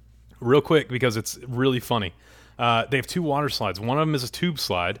real quick because it's really funny. They have 2 water slides. One of them is a tube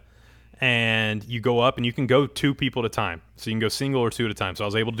slide, and you go up, and you can go 2 people at a time. So you can go single or 2 at a time. So I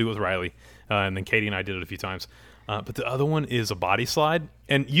was able to do it with Riley, and then Katie and I did it a few times. But the other one is a body slide,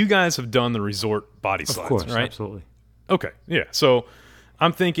 and you guys have done the resort body slides, Of course, right? absolutely. Okay, yeah. So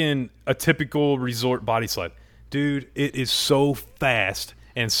I'm thinking a typical resort body slide. Dude, it is so fast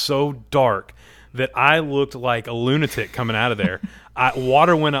and so dark that I looked like a lunatic coming out of there.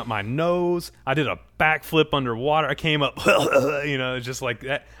 Water went up my nose. I did a backflip underwater. I came up, you know, just like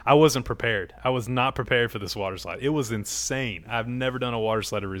that. I wasn't prepared. I was not prepared for this water slide. It was insane. I've never done a water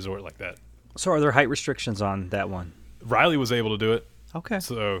slide at a resort like that. So are there height restrictions on that one? Riley was able to do it. Okay.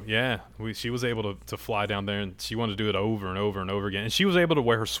 So, yeah, she was able to fly down there, and she wanted to do it over and over and over again. And she was able to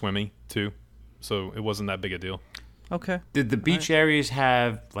wear her swimmy, too. So it wasn't that big a deal. Okay. Did the beach areas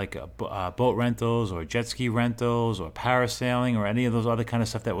have like boat rentals or jet ski rentals or parasailing or any of those other kind of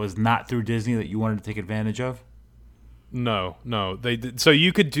stuff that was not through Disney that you wanted to take advantage of? No. They did. So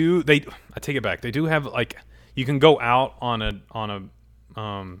you could do. I take it back. They do have like you can go out on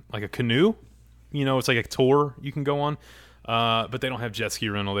a like a canoe. You know, it's like a tour you can go on. But they don't have jet ski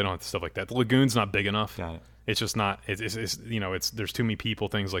rental. They don't have stuff like that. The lagoon's not big enough. Got it. It's just not. It's you know. There's too many people,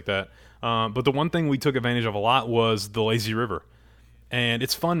 things like that. But the one thing we took advantage of a lot was the lazy river, and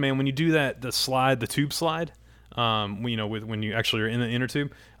it's fun, man. When you do that, the tube slide. You know, when you actually are in the inner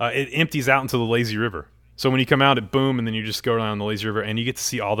tube, it empties out into the lazy river. So when you come out, it boom, and then you just go around the lazy river, and you get to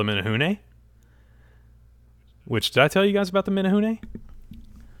see all the Menehune. Which did I tell you guys about the Menehune?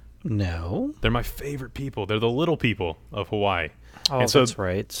 No. They're my favorite people. They're the little people of Hawaii. Oh, and so, that's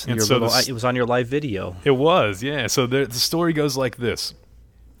right. And so it was on your live video. It was, yeah. So the story goes like this.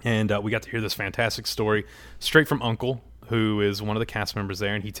 And we got to hear this fantastic story straight from Uncle, who is one of the cast members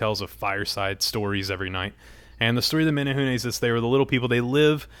there, and he tells of fireside stories every night. And the story of the Menehune is this: they were the little people. They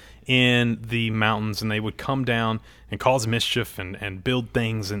live in the mountains, and they would come down and cause mischief and build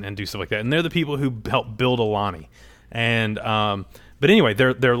things and do stuff like that. And they're the people who helped build Aulani. And but anyway,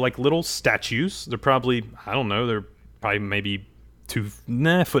 they're like little statues. They're probably, I don't know, they're probably maybe foot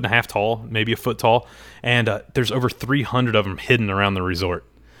and a half tall, maybe a foot tall. And there's over 300 of them hidden around the resort.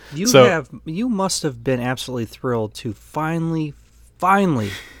 You must have been absolutely thrilled to finally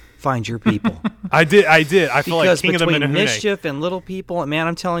find your people. I did. I feel like king of the Menehune. Between mischief and little people, man,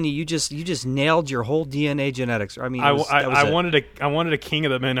 I'm telling you, you just nailed your whole DNA genetics. I mean, I wanted a king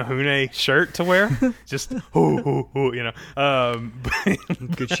of the Menehune shirt to wear, just you know.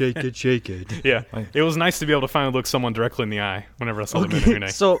 Good shake it. Yeah, it was nice to be able to finally look someone directly in the eye whenever I saw the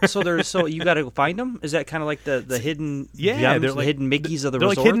Menehune. So you got to find them. Is that kind of like the hidden? Yeah, they're like hidden Mickeys of the they're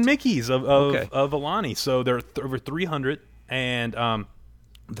resort. Like hidden Mickeys of Aulani. So there are over 300, and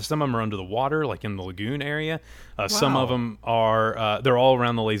some of them are under the water, like in the lagoon area. Some of them are, they're all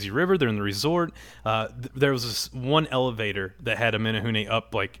around the lazy river. They're in the resort. There was this one elevator that had a Menehune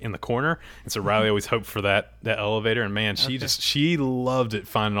up like in the corner. And so Riley always hoped for that elevator. And man, she loved it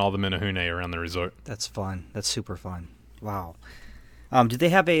finding all the Menehune around the resort. That's fun. That's super fun. Wow. Did they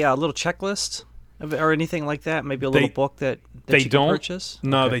have a little checklist or anything like that? Maybe a little book that you can purchase?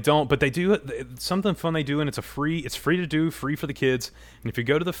 No, they don't. But they do something fun. They do, and it's free to do, free for the kids. And if you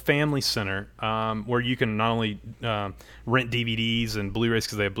go to the Family Center, where you can not only rent DVDs and Blu-rays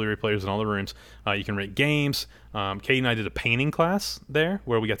because they have Blu-ray players in all the rooms, you can rent games. Katie and I did a painting class there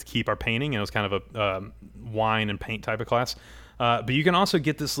where we got to keep our painting, and it was kind of a wine and paint type of class. But you can also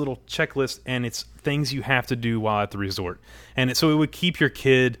get this little checklist, and it's things you have to do while at the resort. And so it would keep your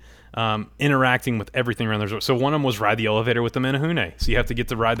kid interacting with everything around the resort. So one of them was ride the elevator with the Menehune. So you have to get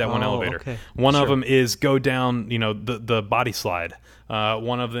to ride that one elevator. Okay. One of them is go down, the body slide.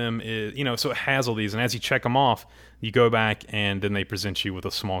 One of them is, so it has all these. And as you check them off, you go back and then they present you with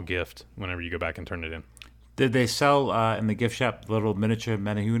a small gift whenever you go back and turn it in. Did they sell in the gift shop little miniature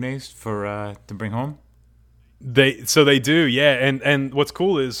Menehunes to bring home? They do, yeah. And what's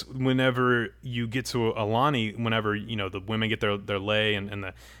cool is whenever you get to Alani, whenever the women get their lei and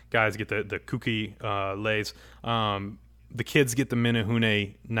the guys get the kuki leis, the kids get the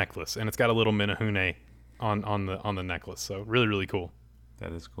Menehune necklace, and it's got a little Menehune on the necklace. So really, really cool.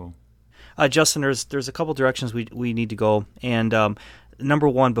 That is cool. Justin, there's a couple directions we need to go, and number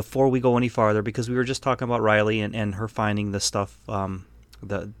one, before we go any farther, because we were just talking about Riley and her finding the stuff,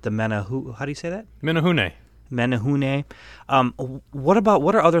 the Menahu. How do you say that? Menehune. Menehune.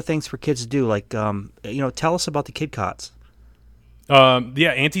 What are other things for kids to do? Like, tell us about the kid cots.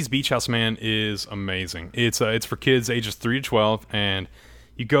 Yeah, Auntie's Beach House, man, is amazing. It's for kids ages 3 to 12, and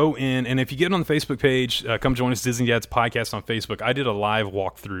you go in, and if you get on the Facebook page, come join us, Disney Dads Podcast on Facebook. I did a live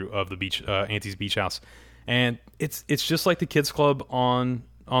walkthrough of the beach, Auntie's Beach House, and it's just like the kids club on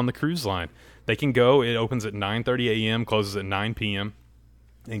the cruise line. They can go. It opens at 9:30 a.m., closes at 9 p.m.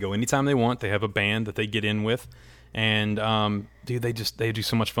 They can go anytime they want. They have a band that they get in with, and dude, they do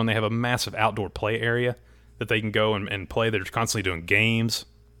so much fun. They have a massive outdoor play area that they can go and play. They're constantly doing games.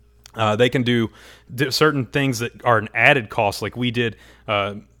 They can do certain things that are an added cost, like we did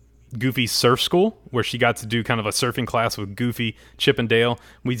Goofy's Surf School, where she got to do kind of a surfing class with Goofy, Chip, and Dale.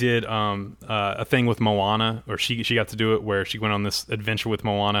 We did a thing with Moana, or she got to do it, where she went on this adventure with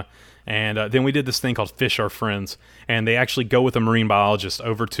Moana. And then we did this thing called Fish Are Friends, and they actually go with a marine biologist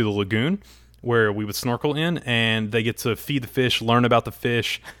over to the lagoon where we would snorkel in, and they get to feed the fish, learn about the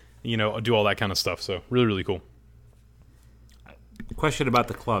fish, do all that kind of stuff. So really, really cool. Question about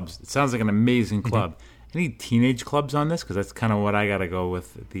the clubs. It sounds like an amazing club. Any teenage clubs on this? Because that's kind of what I got to go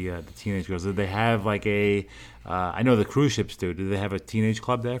with, the teenage girls. Did they have like a... I know the cruise ships do. Do they have a teenage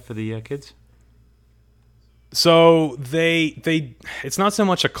club there for the kids? So they it's not so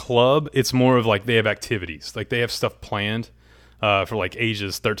much a club, it's more of like they have activities. Like they have stuff planned for like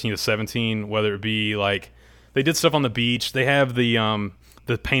ages 13 to 17, whether it be like they did stuff on the beach. They have the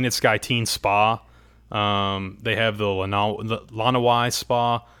Painted Sky Teen Spa. They have the Lanawai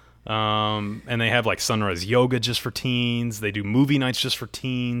Spa. And they have like sunrise yoga just for teens. They do movie nights just for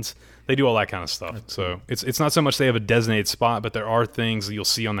teens. They do all that kind of stuff. So it's not so much they have a designated spot, but there are things that you'll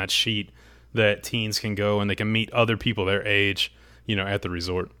see on that sheet that teens can go and they can meet other people their age, at the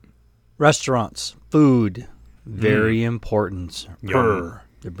resort. Restaurants, food, very important.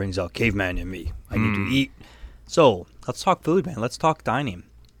 It brings out caveman in me. I need to eat. So let's talk food, man. Let's talk dining.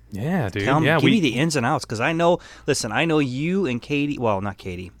 Yeah, dude. Give me the ins and outs, because I know you and Katie, well, not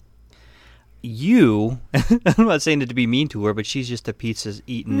Katie. You, I'm not saying it to be mean to her, but she's just a pizza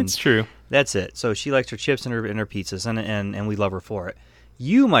eating. It's true. That's it. So she likes her chips and her pizzas, and we love her for it.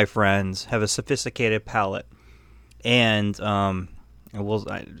 You, my friends, have a sophisticated palate, and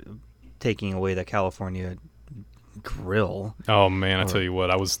taking away the California grill. Oh man, I tell you what,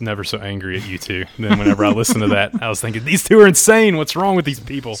 I was never so angry at you two. Then whenever I listened to that, I was thinking, these two are insane. What's wrong with these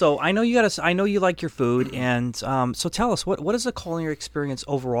people? So I know you like your food, and so tell us what is the culinary experience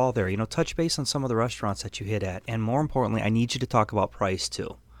overall there? Touch base on some of the restaurants that you hit at, and more importantly, I need you to talk about price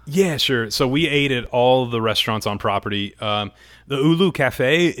too. Yeah, sure. So we ate at all the restaurants on property. The Ulu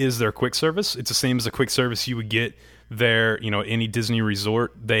Cafe is their quick service. It's the same as a quick service you would get there, any Disney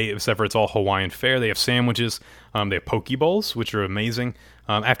resort. Except for it's all Hawaiian fare. They have sandwiches. They have poke bowls, which are amazing.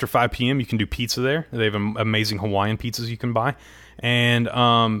 After 5 p.m., you can do pizza there. They have amazing Hawaiian pizzas you can buy. And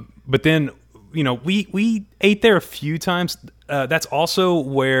but then, we ate there a few times. That's also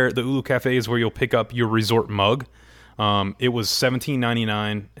where the Ulu Cafe is, where you'll pick up your resort mug. It was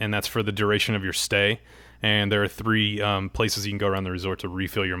 $17.99, and that's for the duration of your stay. And there are 3 places you can go around the resort to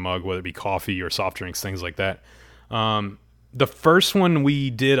refill your mug, whether it be coffee or soft drinks, things like that. The first one we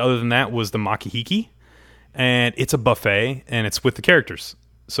did, other than that, was the Makihiki, and it's a buffet, and it's with the characters.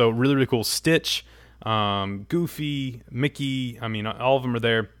 So really, really cool. Stitch, Goofy, Mickey. I mean, all of them are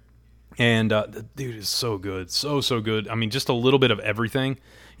there. And the dude is so good, so good. I mean, just a little bit of everything.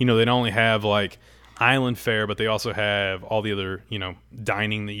 They don't only have like island fare, but they also have all the other,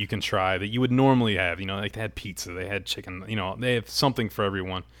 dining that you can try that you would normally have. Like they had pizza, they had chicken, they have something for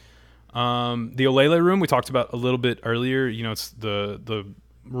everyone. The Olele room we talked about a little bit earlier. It's the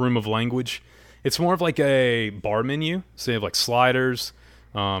room of language. It's more of like a bar menu. So they have like sliders,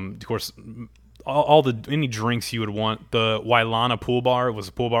 of course, any drinks you would want. The Wailana pool bar was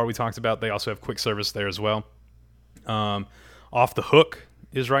a pool bar we talked about. They also have quick service there as well. Off the Hook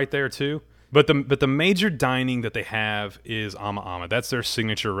is right there too. But the major dining that they have is Ama Ama. That's their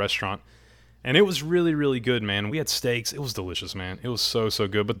signature restaurant. And it was really, really good, man. We had steaks. It was delicious, man. It was so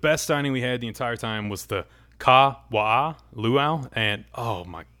good. But the best dining we had the entire time was the Ka Wa'a Luau. And oh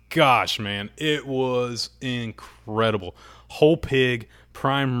my gosh, man. It was incredible. Whole pig,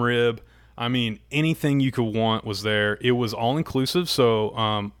 prime rib, I mean, anything you could want was there. It was all inclusive.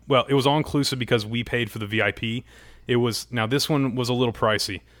 So, it was all inclusive because we paid for the VIP. Now this one was a little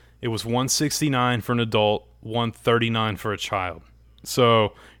pricey. It was $169 for an adult, $139 for a child. So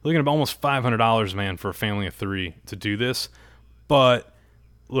you're looking at almost $500, man, for a family of 3 to do this. But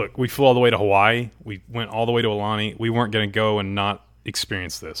look, we flew all the way to Hawaii. We went all the way to Aulani. We weren't going to go and not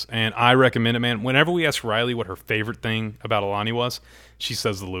experience this. And I recommend it, man. Whenever we ask Riley what her favorite thing about Aulani was, she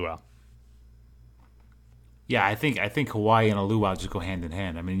says the luau. Yeah, I think Hawaii and a luau just go hand in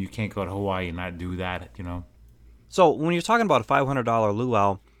hand. I mean, you can't go to Hawaii and not do that, you know. So when you're talking about a $500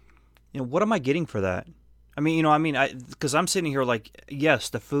 luau, what am I getting for that? Because I'm sitting here like, yes,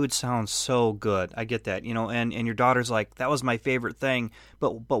 the food sounds so good. I get that, and your daughter's like, that was my favorite thing.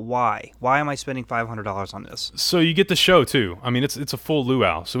 But why? Why am I spending $500 on this? So you get the show too. I mean, it's a full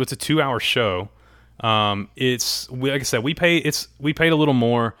luau, so it's a 2-hour show. Like I said, we paid a little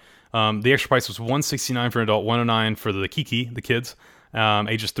more. The extra price was $169 for an adult, $109 for the Kiki, the kids,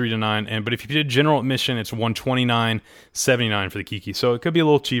 ages 3 to 9. But if you did general admission, it's $129.79 for the Kiki. So it could be a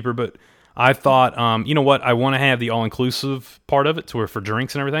little cheaper, but I thought, you know what? I want to have the all-inclusive part of it to where for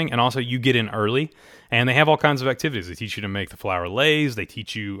drinks and everything, and also you get in early, and they have all kinds of activities. They teach you to make the flower leis. They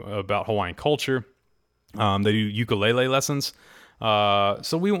teach you about Hawaiian culture. They do ukulele lessons.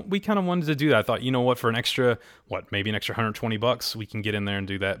 So we kind of wanted to do that. I thought, you know what? For maybe an extra $120, we can get in there and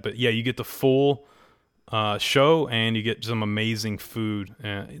do that. But yeah, you get the full show, and you get some amazing food.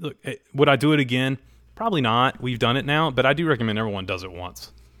 Look, would I do it again? Probably not. We've done it now, but I do recommend everyone does it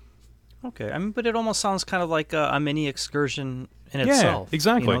once. Okay, but it almost sounds kind of like a mini excursion in itself. Yeah,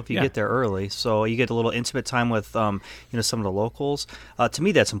 exactly. If you get there early, so you get a little intimate time with some of the locals. To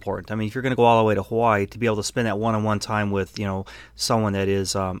me, that's important. I mean, if you're going to go all the way to Hawaii, to be able to spend that one-on-one time with someone that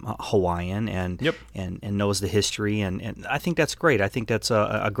is Hawaiian and knows the history, and I think that's great. I think that's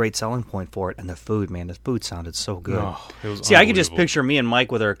a great selling point for it. And the food, man, the food sounded so good. Oh, it was See, I can just picture me and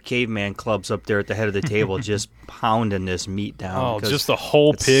Mike with our caveman clubs up there at the head of the table, just pounding this meat down. Oh, just the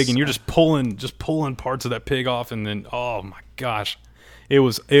whole pig, and you're just pulling parts of that pig off, and then oh my gosh, it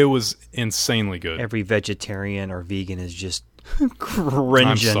was insanely good. Every vegetarian or vegan is just cringing.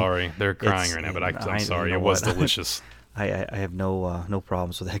 I'm sorry, they're crying right now, but I'm sorry. It was delicious. I have no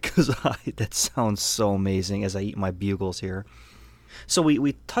problems with that because that sounds so amazing as I eat my bugles here. So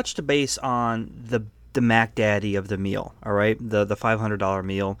we touched a base on the Mac Daddy of the meal, all right, the $500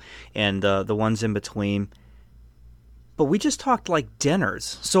 meal, and the ones in between. But we just talked like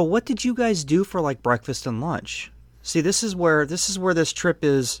dinners. So what did you guys do for like breakfast and lunch? See, this is where this trip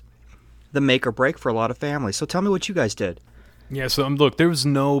is the make or break for a lot of families. So tell me what you guys did. Yeah, so look, there was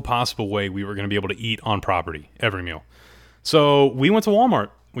no possible way we were going to be able to eat on property every meal. So we went to Walmart.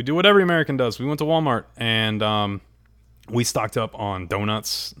 We do what every American does. We went to Walmart, and we stocked up on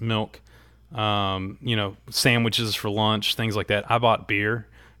donuts, milk, sandwiches for lunch, things like that. I bought beer.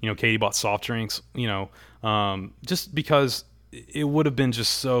 Katie bought soft drinks, just because it would have been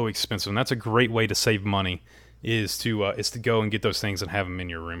just so expensive. And that's a great way to save money is to go and get those things and have them in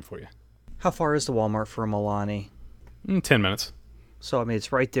your room for you. How far is the Walmart from Aulani? 10 minutes. So, I mean,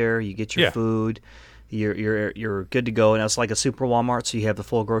 it's right there. You get your food. You're good to go. And it's like a super Walmart, so you have the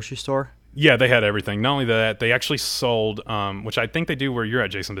full grocery store? Yeah, they had everything. Not only that, they actually sold, which I think they do where you're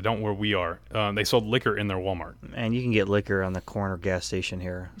at, Jason. They don't where we are. They sold liquor in their Walmart. And you can get liquor on the corner gas station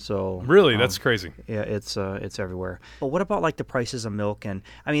here. So really, that's crazy. Yeah, it's everywhere. But what about like the prices of milk? And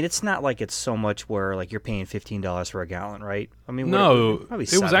I mean, it's not like it's so much where like you're paying $15 for a gallon, right? I mean, no, it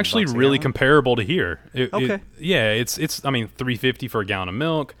was actually really comparable to here. Okay. It's I mean, $3.50 for a gallon of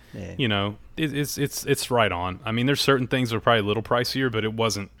milk. Yeah. It's right on. I mean, there's certain things that are probably a little pricier, but it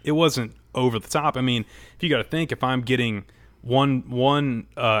wasn't over the top. I mean, if you got to think, if I'm getting one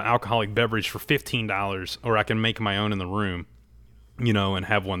alcoholic beverage for $15, or I can make my own in the room, and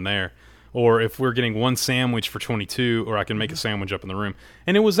have one there, or if we're getting one sandwich for $22, or I can make a sandwich up in the room,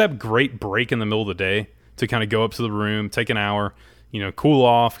 and it was that great break in the middle of the day to kind of go up to the room, take an hour, cool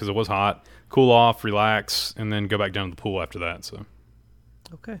off because it was hot, cool off, relax, and then go back down to the pool after that. So,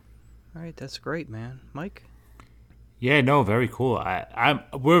 okay. All right, that's great, man. Mike? Yeah, no, very cool.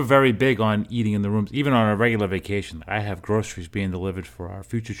 We're very big on eating in the rooms, even on a regular vacation. I have groceries being delivered for our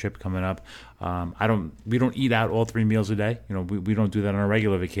future trip coming up. We don't eat out all 3 meals a day. We don't do that on a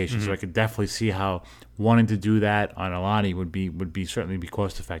regular vacation. Mm-hmm. So I could definitely see how wanting to do that on Aulani would be certainly be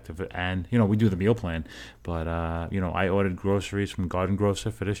cost effective. And we do the meal plan, but I ordered groceries from Garden Grocer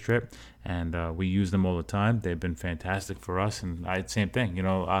for this trip, and we use them all the time. They've been fantastic for us, and same thing.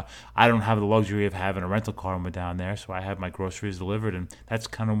 I don't have the luxury of having a rental car when we're down there, so I have my groceries delivered, and that's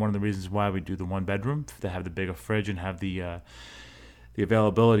kind of one of the reasons why we do the 1 bedroom, to have the bigger fridge and have the the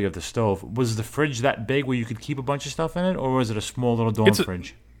availability of the stove. Was the fridge that big where you could keep a bunch of stuff in it, or was it a small little dorm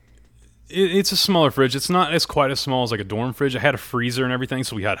fridge? It's a smaller fridge. It's not as quite as small as like a dorm fridge. It had a freezer and everything,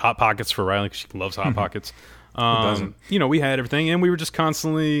 so we had Hot Pockets for Riley because she loves Hot Pockets. We had everything, and we were just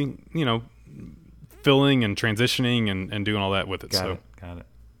constantly, filling and transitioning and doing all that with it. Got it.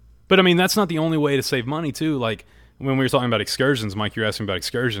 But I mean, that's not the only way to save money too. Like when we were talking about excursions, Mike, you were asking about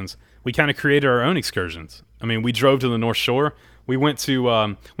excursions. We kind of created our own excursions. I mean, we drove to the North Shore. We went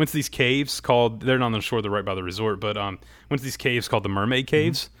to these caves called. They're not on the shore; they're right by the resort. But went to these caves called the Mermaid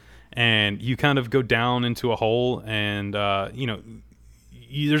Caves, and you kind of go down into a hole, and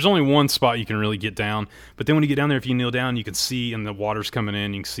there's only one spot you can really get down. But then when you get down there, if you kneel down, you can see, and the water's coming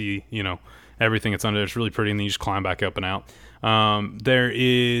in. You can see, everything that's under there. It's really pretty, and then you just climb back up and out. There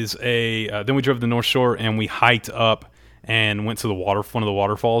is then we drove to the North Shore, and we hiked up and went to one of the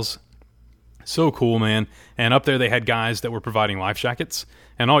waterfalls. So cool, man. And up there they had guys that were providing life jackets,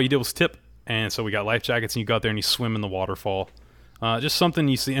 and all you did was tip. And so we got life jackets, and you go out there and you swim in the waterfall. Just something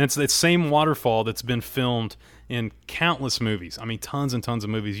you see. And it's the same waterfall that's been filmed in countless movies. I mean, tons and tons of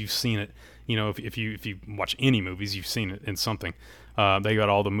movies. You've seen it. If you watch any movies, you've seen it in something. They got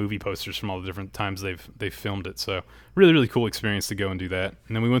all the movie posters from all the different times they've filmed it. So really, really cool experience to go and do that.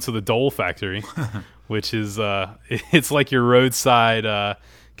 And then we went to the Dole Factory, which is it's like your roadside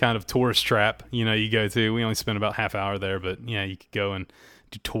kind of tourist trap. You go to. We only spent about half hour there, but yeah, you could go and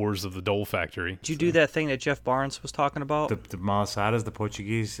do tours of the Dole Factory. Did you do that thing that Jeff Barnes was talking about? The malasadas, the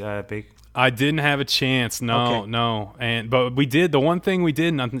Portuguese bake. I didn't have a chance. No. But we did. The one thing we did,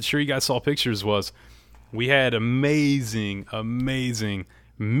 and I'm sure you guys saw pictures, was we had amazing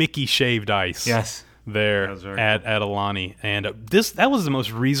Mickey shaved ice. Yes. There at Alani. And that was the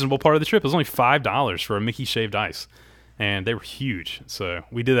most reasonable part of the trip. It was only $5 for a Mickey shaved ice. And they were huge. So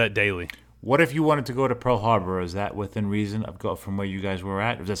we did that daily. What if you wanted to go to Pearl Harbor? Is that within reason of from where you guys were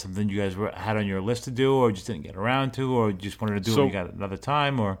at? Was that something you guys had on your list to do, or just didn't get around to, or just wanted to do it when you got another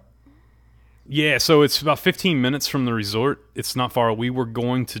time, or? Yeah, so it's about 15 minutes from the resort. It's not far. We were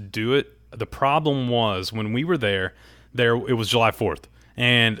going to do it. The problem was when we were there it was July 4th,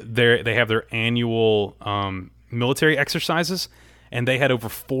 and they have their annual military exercises, and they had over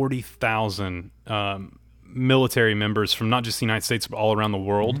 40,000 military members from not just the United States but all around the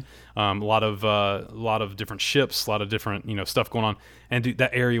world. A lot of different ships, a lot of different stuff going on, and dude,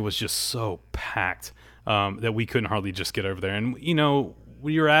 that area was just so packed that we couldn't hardly just get over there. And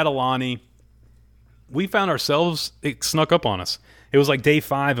we were at Alani. We found ourselves, it snuck up on us. It was like day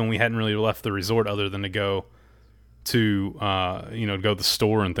 5, and we hadn't really left the resort other than to go to go to the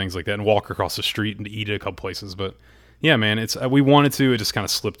store and things like that, and walk across the street and to eat at a couple places. But yeah, man, it's we wanted to. It just kind of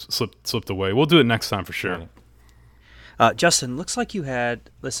slipped away. We'll do it next time for sure. Justin, looks like you had.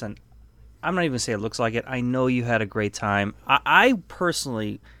 Listen, I'm not even saying it looks like it. I know you had a great time. I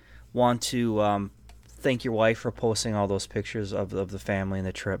personally want to thank your wife for posting all those pictures of the family and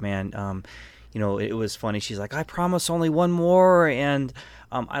the trip, man. It was funny. She's like, I promise only one more, and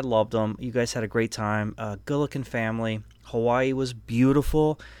I loved them. You guys had a great time. Good-looking family. Hawaii was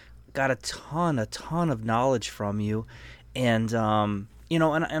beautiful. Got a ton of knowledge from you, and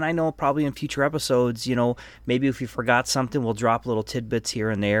and I know probably in future episodes, maybe if you forgot something, we'll drop little tidbits here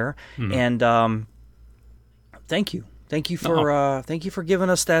and there. Mm-hmm. And thank you for giving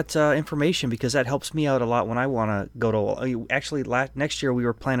us that information, because that helps me out a lot when I want to go to. Actually, next year we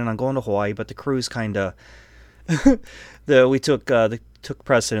were planning on going to Hawaii, but the cruise kind of we took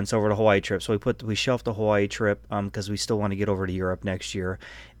precedence over the Hawaii trip, so we shelved the Hawaii trip because we still want to get over to Europe next year,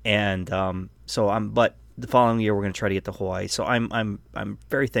 and but the following year we're going to try to get to Hawaii. So I'm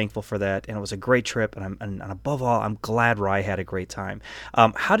very thankful for that, and it was a great trip, and above all, I'm glad Rye had a great time.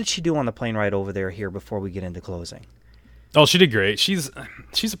 How did she do on the plane ride over there here before we get into closing? Oh, she did great. She's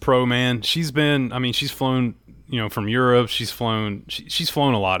a pro, man. She's flown, from Europe. She's flown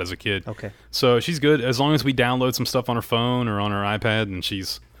a lot as a kid. Okay. So she's good as long as we download some stuff on her phone or on her iPad, and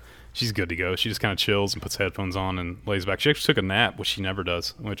she's good to go. She just kind of chills and puts headphones on and lays back. She actually took a nap, which she never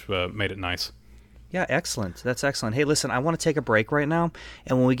does, which made it nice. Yeah, excellent. That's excellent. Hey, listen, I want to take a break right now,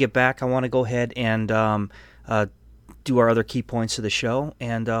 and when we get back, I want to go ahead and do our other key points of the show,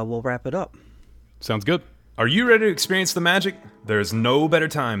 and we'll wrap it up. Sounds good. Are you ready to experience the magic? There is no better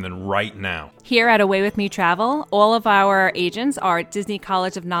time than right now. Here at Away With Me Travel, all of our agents are Disney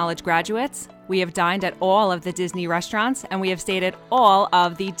College of Knowledge graduates. We have dined at all of the Disney restaurants, and we have stayed at all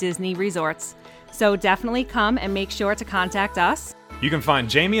of the Disney resorts. So definitely come and make sure to contact us. You can find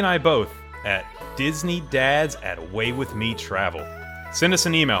Jamie and I both at Disney Dads at Away With Me Travel. Send us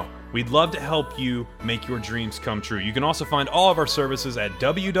an email. We'd love to help you make your dreams come true. You can also find all of our services at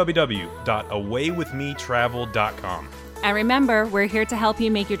www.awaywithmetravel.com. And remember, we're here to help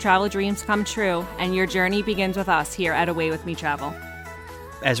you make your travel dreams come true, and your journey begins with us here at Away With Me Travel.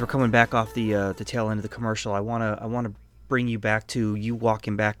 As we're coming back off the tail end of the commercial, I wanna bring you back to you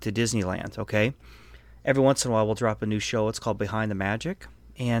walking back to Disneyland. Okay, every once in a while we'll drop a new show. It's called Behind the Magic,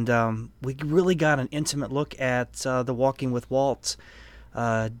 and we really got an intimate look at the Walking with Walt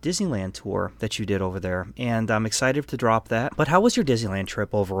Disneyland tour that you did over there, and I'm excited to drop that. But how was your Disneyland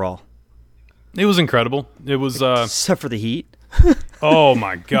trip overall? It was incredible. It was except for the heat. Oh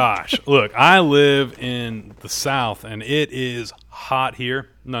my gosh. Look, I live in the South and it is hot here.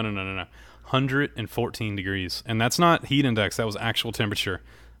 No. 114 degrees. And that's not heat index, that was actual temperature.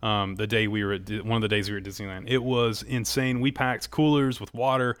 One of the days we were at Disneyland. It was insane. We packed coolers with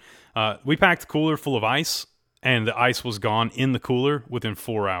water. We packed a cooler full of ice, and the ice was gone in the cooler within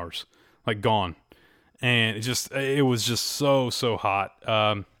 4 hours. Like gone. And it was just so hot.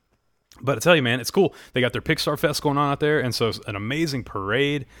 But I tell you, man, it's cool. They got their Pixar Fest going on out there, and so it's an amazing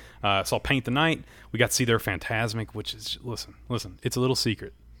parade. Saw Paint the Night. We got to see their Fantasmic, which is, listen, it's a little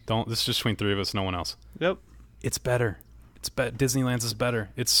secret. This is just between three of us, no one else. Yep. It's better. Disneyland's is better.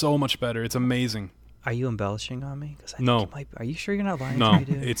 It's so much better. It's amazing. Are you embellishing on me? No. Are you sure you're not lying no, to me,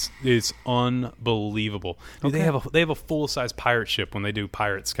 dude? it's unbelievable. Dude, Okay. They have a full-size pirate ship when they do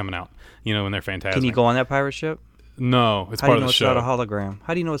Pirates coming out, when they're Fantasmic. Can you go on that pirate ship? No, it's How part do you know of the it's show. not a hologram?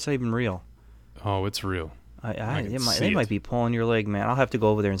 How do you know it's not even real? Oh, it's real. They might be pulling your leg, man. I'll have to go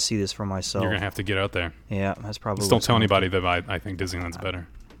over there and see this for myself. You're going to have to get out there. Yeah, that's probably. Just don't tell anybody that I think Disneyland's better.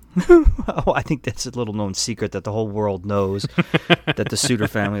 Oh, I think that's a little known secret that the whole world knows that the Suter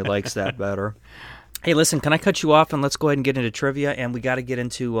family likes that better. Hey, listen, can I cut you off and let's go ahead and get into trivia, and we got to get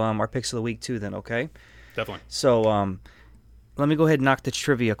into our picks of the week too then, okay? Definitely. So let me go ahead and knock the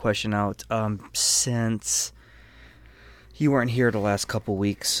trivia question out. Since you weren't here the last couple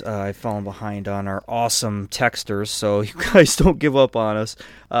weeks, I've fallen behind on our awesome texters, so you guys don't give up on us.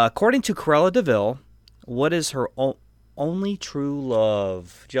 According to Cruella de Vil, what is her only true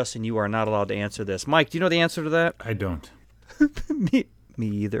love? Justin, you are not allowed to answer this. Mike, do you know the answer to that? I don't. Me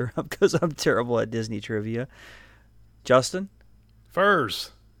either, because I'm terrible at Disney trivia. Justin?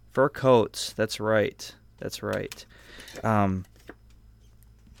 Furs. Fur coats. That's right.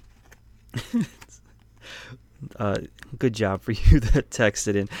 Good job for you that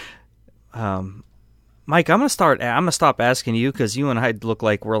texted in. Mike, I'm gonna stop asking you, because you and I look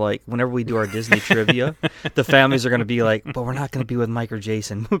like we're like, whenever we do our Disney trivia, the families are gonna be like, but we're not gonna be with Mike or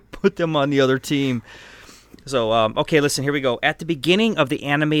Jason. Put them on the other team. So, okay, listen, here we go. At the beginning of the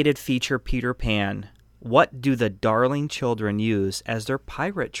animated feature Peter Pan, what do the Darling children use as their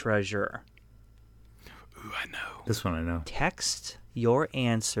pirate treasure? Ooh, I know. This one I know. Text your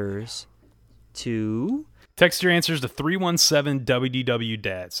answers to... Text your answers to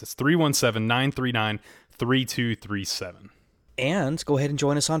 317-WDW-DADS. That's 317-939-3237. And go ahead and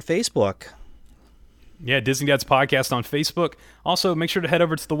join us on Facebook. Yeah, Disney Dads Podcast on Facebook. Also, make sure to head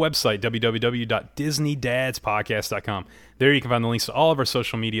over to the website, www.disneydadspodcast.com. There you can find the links to all of our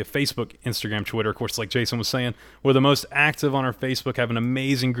social media, Facebook, Instagram, Twitter. Of course, like Jason was saying, we're the most active on our Facebook, have an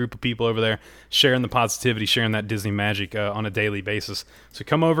amazing group of people over there sharing the positivity, sharing that Disney magic on a daily basis. So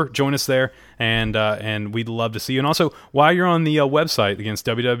come over, join us there, and we'd love to see you. And also, while you're on the website, again, it's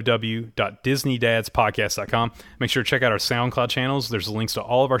www.disneydadspodcast.com. Make sure to check out our SoundCloud channels. There's links to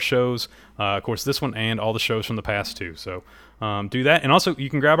all of our shows, of course, this one and all the shows from the past too. So do that. And also,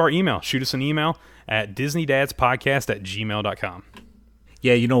 you can grab our email. Shoot us an email at disneydadspodcast@gmail.com.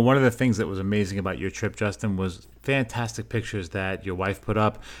 Yeah, one of the things that was amazing about your trip, Justin, was fantastic pictures that your wife put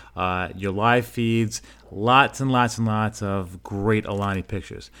up, your live feeds, lots and lots and lots of great Alani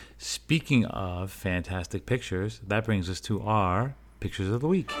pictures. Speaking of fantastic pictures, that brings us to our Pictures of the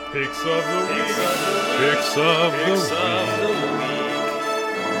Week. Picks of the week. Picks of the week.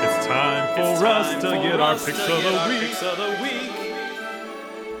 It's time for us to get our picks of the week.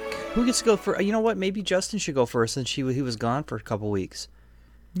 Who gets to go first? You know what? Maybe Justin should go first, since he was gone for a couple weeks.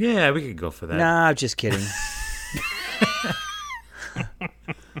 Yeah, we could go for that. Nah, I'm just kidding.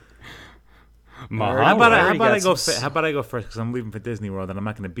 How about I go first? Because I'm leaving for Disney World and I'm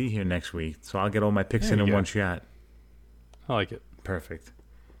not going to be here next week, so I'll get all my picks in one shot. I like it. Perfect.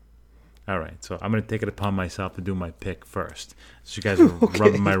 All right, so I'm going to take it upon myself to do my pick first. So you guys are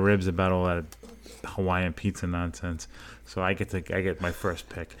rubbing my ribs about all that Hawaiian pizza nonsense. So I get my first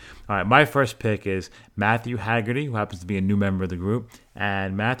pick. All right, my first pick is Matthew Haggerty, who happens to be a new member of the group.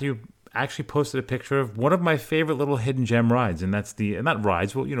 And Matthew actually posted a picture of one of my favorite little hidden gem rides, and that's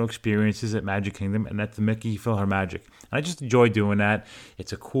experiences at Magic Kingdom, and that's the Mickey PhilharMagic. And I just enjoy doing that.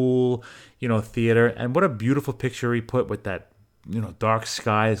 It's a cool, theater, and what a beautiful picture he put with that, dark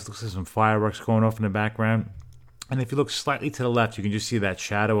skies. Looks like some fireworks going off in the background. And if you look slightly to the left, you can just see that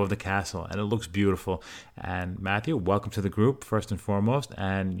shadow of the castle, and it looks beautiful. And Matthew, welcome to the group, first and foremost,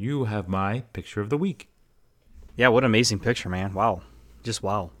 and you have my picture of the week. Yeah, what an amazing picture, man. Wow. Just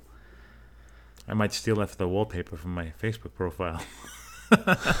wow. I might steal that for the wallpaper from my Facebook profile.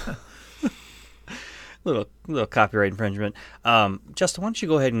 Little copyright infringement. Justin, why don't you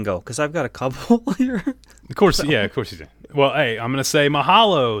go ahead and go? Because I've got a couple here. Of course, yeah, of course you do. Well, hey, I'm going to say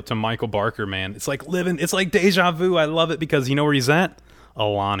mahalo to Michael Barker, man. It's like deja vu. I love it because you know where he's at?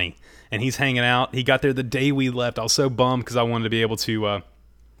 Alani. And he's hanging out. He got there the day we left. I was so bummed because I wanted to be able to,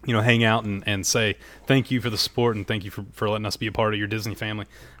 hang out and say thank you for the support and thank you for letting us be a part of your Disney family.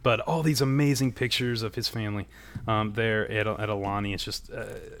 But all these amazing pictures of his family there at Alani, it's just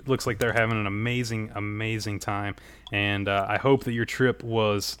looks like they're having an amazing, amazing time. And I hope that your trip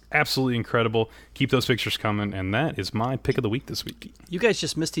was absolutely incredible. Keep those pictures coming. And that is my pick of the week this week. You guys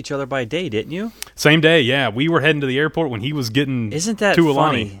just missed each other by a day, didn't you? Same day, yeah. We were heading to the airport when he was getting Isn't that to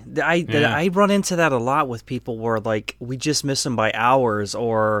funny? Alani. I run into that a lot with people where, like, we just miss them by hours,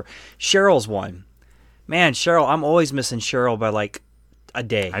 or Cheryl's one. Man, Cheryl, I'm always missing Cheryl by, like, a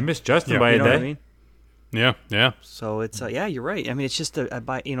day. I missed Justin Yeah. by You a know day. what I mean? Yeah. So it's yeah, you're right. I mean, it's just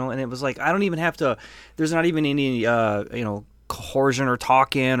and it was like I don't even have to. There's not even any coercion or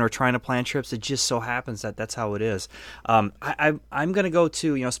talking or trying to plan trips. It just so happens that that's how it is. I'm gonna go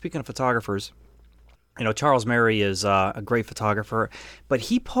to speaking of photographers. Charles Murray is a great photographer, but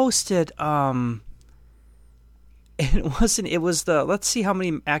he posted. It was the let's see how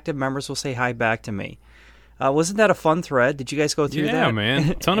many active members will say hi back to me. Wasn't that a fun thread? Did you guys go through that? Yeah, man.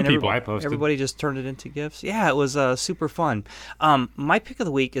 A ton of people. I posted. Everybody just turned it into GIFs. Yeah, it was super fun. My pick of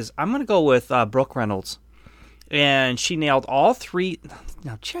the week is I'm going to go with Brooke Reynolds. And she nailed all three.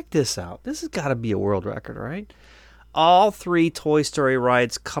 Now, check this out. This has got to be a world record, right? All 3 Toy Story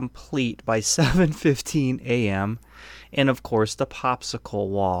rides complete by 7:15 a.m. And, of course, the popsicle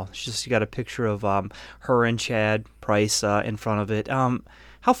wall. You got a picture of her and Chad Price in front of it.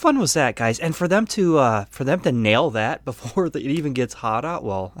 How fun was that, guys? And for them to nail that before it even gets hot out,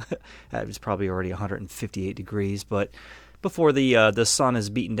 well, it was probably already 158 degrees, but before the sun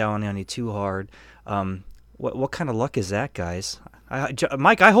is beating down on you too hard, what kind of luck is that, guys?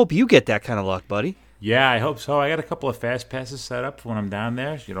 Mike, I hope you get that kind of luck, buddy. Yeah, I hope so. I got a couple of fast passes set up for when I'm down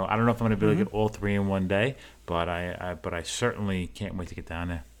there. I don't know if I'm going to be able to get all 3 in one day, but I certainly can't wait to get down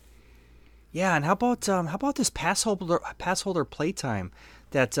there. Yeah, and how about this pass holder playtime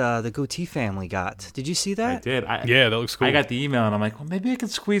that the Goatee family got? Did you see that? I did. Yeah, that looks cool. I got the email, and I'm like, well, maybe I could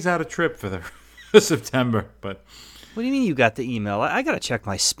squeeze out a trip for the September. But What do you mean you got the email? I got to check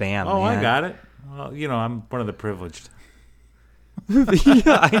my spam. oh, man. I got it. Well, I'm one of the privileged.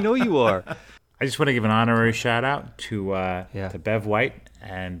 Yeah, I know you are. I just want to give an honorary shout out to Yeah. Bev White,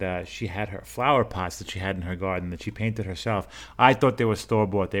 and she had her flower pots that she had in her garden that she painted herself. I thought they were store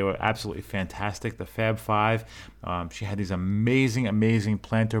bought. They were absolutely fantastic. The Fab Five. She had these amazing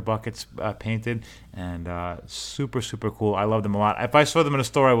planter buckets painted, and super cool. I love them a lot. If I saw them in a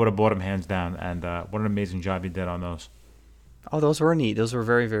store, I would have bought them hands down. And what an amazing job you did on those. Oh, those were neat. Those were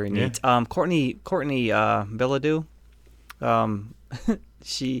very, very neat. Yeah. Courtney Bilodeau,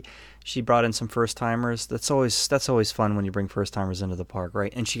 she brought in some first timers. That's always fun when you bring first timers into the park,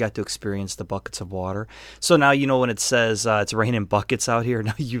 right? And she got to experience the buckets of water. So now when it says it's raining buckets out here,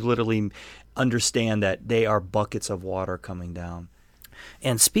 now you literally understand that they are buckets of water coming down.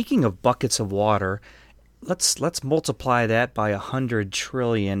 And speaking of buckets of water, let's multiply that by 100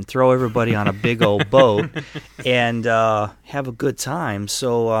 trillion. Throw everybody on a big old boat and have a good time.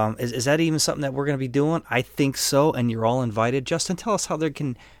 So is that even something that we're going to be doing? I think so, and you're all invited. Justin, tell us how they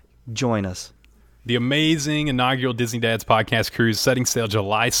can join us. The amazing inaugural Disney Dads podcast cruise setting sail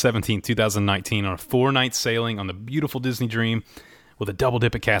July 17, 2019 on a 4-night sailing on the beautiful Disney Dream with a double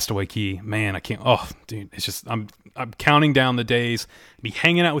dip at Castaway Cay. Man, I can't. Oh, dude, it's just I'm counting down the days. Be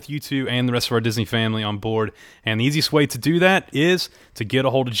hanging out with you two and the rest of our Disney family on board. And the easiest way to do that is to get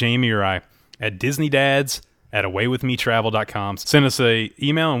a hold of Jamie or I at DisneyDads@awaywithmetravel.com. Send us a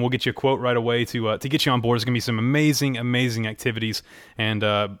email and we'll get you a quote right away to get you on board. There's going to be some amazing activities. And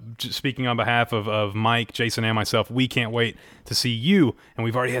just speaking on behalf of Mike, Jason, and myself, we can't wait to see you. And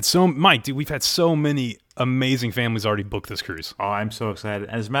we've already had we've had so many amazing families already book this cruise. Oh, I'm so excited.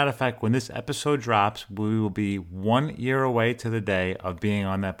 As a matter of fact, when this episode drops, we will be 1 year away to the day of being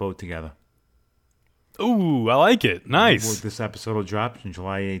on that boat together. Ooh, I like it. Nice. This episode will drop on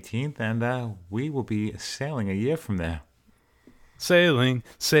July 18th, and we will be sailing a year from there. Sailing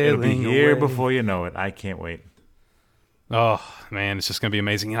It'll be here away. before you know it. I can't wait. Oh man, it's just gonna be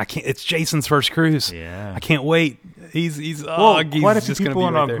amazing. And it's Jason's first cruise. Yeah. I can't wait. He's quite a few just gonna people be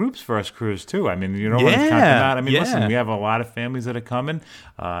in right our there. group's first cruise too. I mean, you don't want to count them out. I mean, listen, we have a lot of families that are coming.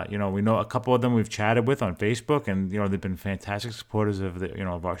 We know a couple of them we've chatted with on Facebook, and they've been fantastic supporters of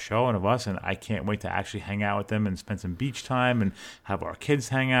of our show and of us. And I can't wait to actually hang out with them and spend some beach time and have our kids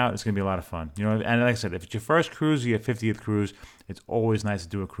hang out. It's gonna be a lot of fun. And like I said, if it's your first cruise or your 50th cruise, it's always nice to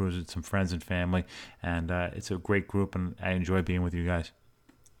do a cruise with some friends and family, and it's a great group, and I enjoy being with you guys.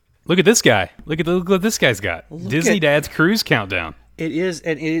 Look at this guy. Look what this guy's got. Disney Dad's Cruise Countdown. It is,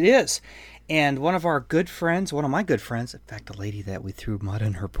 and it is. And one of my good friends, in fact, the lady that we threw mud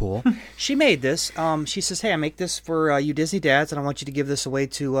in her pool, she made this. She says, hey, I make this for you Disney Dads, and I want you to give this away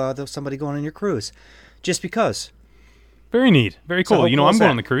to somebody going on your cruise. Just because. Very neat. Very cool. So I'm going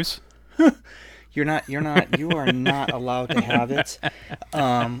on the cruise. You are not allowed to have it.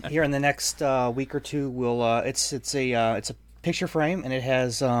 Here in the next week or two, it's a picture frame, and it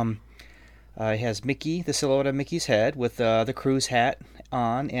has Mickey, the silhouette of Mickey's head with the cruise hat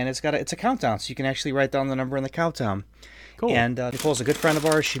on, and it's a countdown, so you can actually write down the number in the countdown. Cool. And Nicole's a good friend of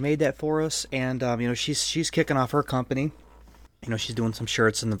ours. She made that for us, and she's kicking off her company. She's doing some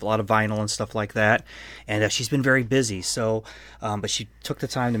shirts and a lot of vinyl and stuff like that, and she's been very busy. So, but she took the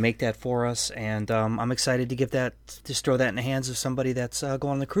time to make that for us, and I'm excited to just throw that in the hands of somebody that's going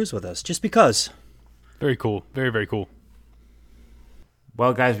on the cruise with us, just because. Very cool. Very, very cool.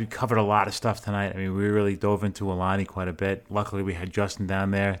 Well, guys, we covered a lot of stuff tonight. I mean, we really dove into Aulani quite a bit. Luckily, we had Justin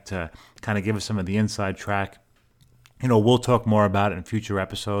down there to kind of give us some of the inside track. We'll talk more about it in future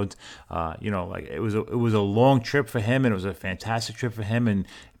episodes. It was a long trip for him, and it was a fantastic trip for him, and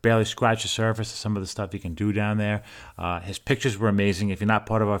barely scratched the surface of some of the stuff he can do down there. His pictures were amazing. If you're not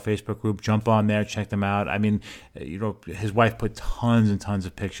part of our Facebook group, jump on there, check them out. I mean, his wife put tons and tons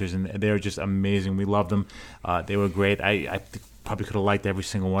of pictures, and they were just amazing. We loved them. They were great. I probably could have liked every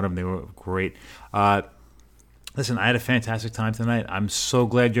single one of them. They were great. Listen, I had a fantastic time tonight. I'm so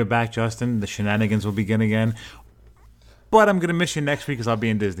glad you're back, Justin. The shenanigans will begin again. But I'm going to miss you next week because I'll be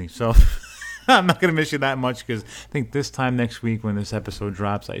in Disney. So I'm not going to miss you that much because I think this time next week when this episode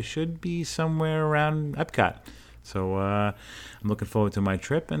drops, I should be somewhere around Epcot. So I'm looking forward to my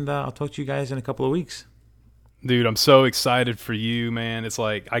trip, and I'll talk to you guys in a couple of weeks. Dude, I'm so excited for you, man. It's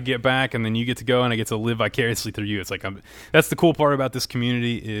like I get back, and then you get to go, and I get to live vicariously through you. It's like that's the cool part about this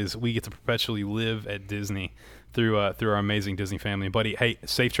community is we get to perpetually live at Disney through our amazing Disney family. Buddy, hey,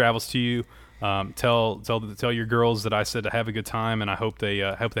 safe travels to you. Tell your girls that I said to have a good time, and I hope they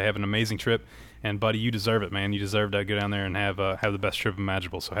have an amazing trip. And buddy, you deserve it, man. You deserve to go down there and have the best trip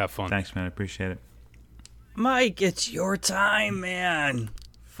imaginable. So have fun. Thanks, man. I appreciate it. Mike, it's your time, man.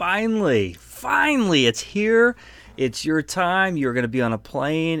 Finally, it's here. It's your time. You're going to be on a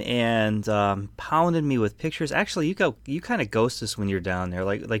plane and pounding me with pictures. Actually, you kind of ghost us when you're down there,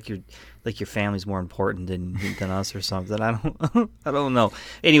 like your family's more important than us or something. I don't know.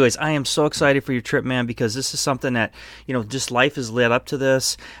 Anyways, I am so excited for your trip, man, because this is something that just life has led up to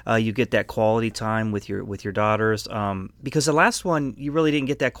this. You get that quality time with your daughters. Because the last one you really didn't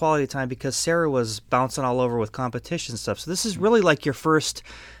get that quality time because Sarah was bouncing all over with competition stuff. So this is really like your first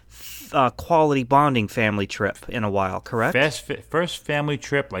quality bonding family trip in a while, correct? First family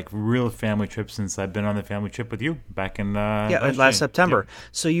trip, like real family trip since I've been on the family trip with you back in last September. Yeah.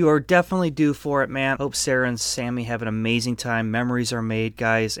 So you are definitely due for it, man. Hope Sarah and Sammy have an amazing time. Memories are made,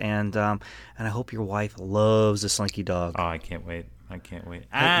 guys, and I hope your wife loves the Slinky Dog. Oh, I can't wait. I can't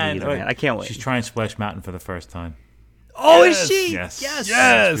wait. Man. I can't wait. She's trying Splash Mountain for the first time. Oh, yes. Is she? Yes.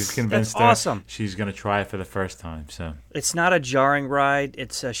 We've convinced her. Awesome. She's going to try it for the first time. So it's not a jarring ride.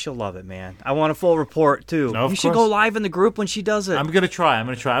 It's she'll love it, man. I want a full report too. No, you should go live in the group when she does it. I'm going to try. I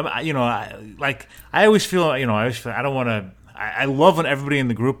always feel. I don't want to. I love when everybody in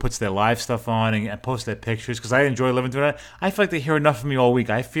the group puts their live stuff on and posts their pictures because I enjoy living through that. I feel like they hear enough from me all week.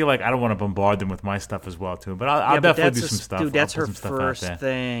 I feel like I don't want to bombard them with my stuff as well too. But I'll definitely do some stuff. Dude, that's her first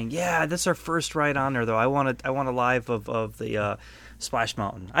thing. Yeah, that's her first ride on there though. I want a live of the Splash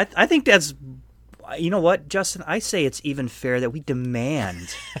Mountain. I think that's. You know what, Justin? I say it's even fair that we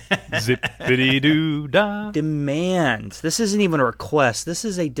demand. Zippity-doo-dah. Demand. This isn't even a request. This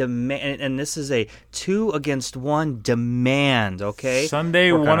is a demand, and this is a 2-against-1 demand, okay?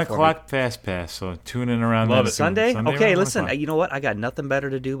 Sunday, 1 o'clock Fast Pass, so tune in around Love that. it. Sunday? Okay, listen, you know what? I got nothing better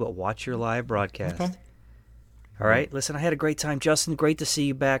to do but watch your live broadcast. Okay. All right? Listen, I had a great time. Justin, great to see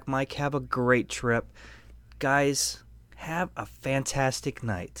you back. Mike, have a great trip. Guys, have a fantastic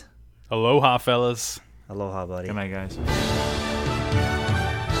night. Aloha, fellas. Aloha, buddy. Good night, guys.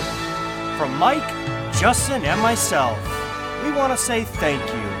 From Mike, Justin, and myself, we want to say thank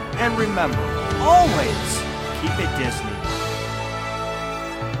you. And remember, always keep it Disney.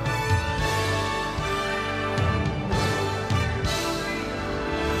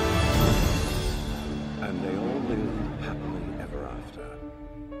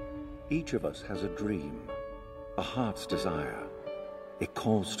 Each of us has a dream, a heart's desire. It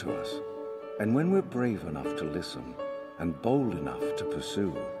calls to us. And when we're brave enough to listen and bold enough to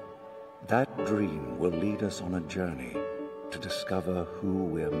pursue, that dream will lead us on a journey to discover who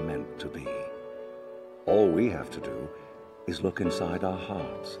we're meant to be. All we have to do is look inside our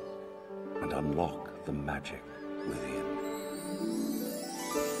hearts and unlock the magic within.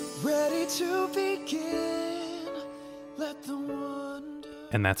 Ready to begin, let the wonder...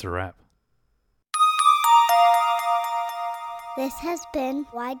 And that's a wrap. This has been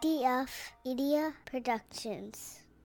YDF Media Productions.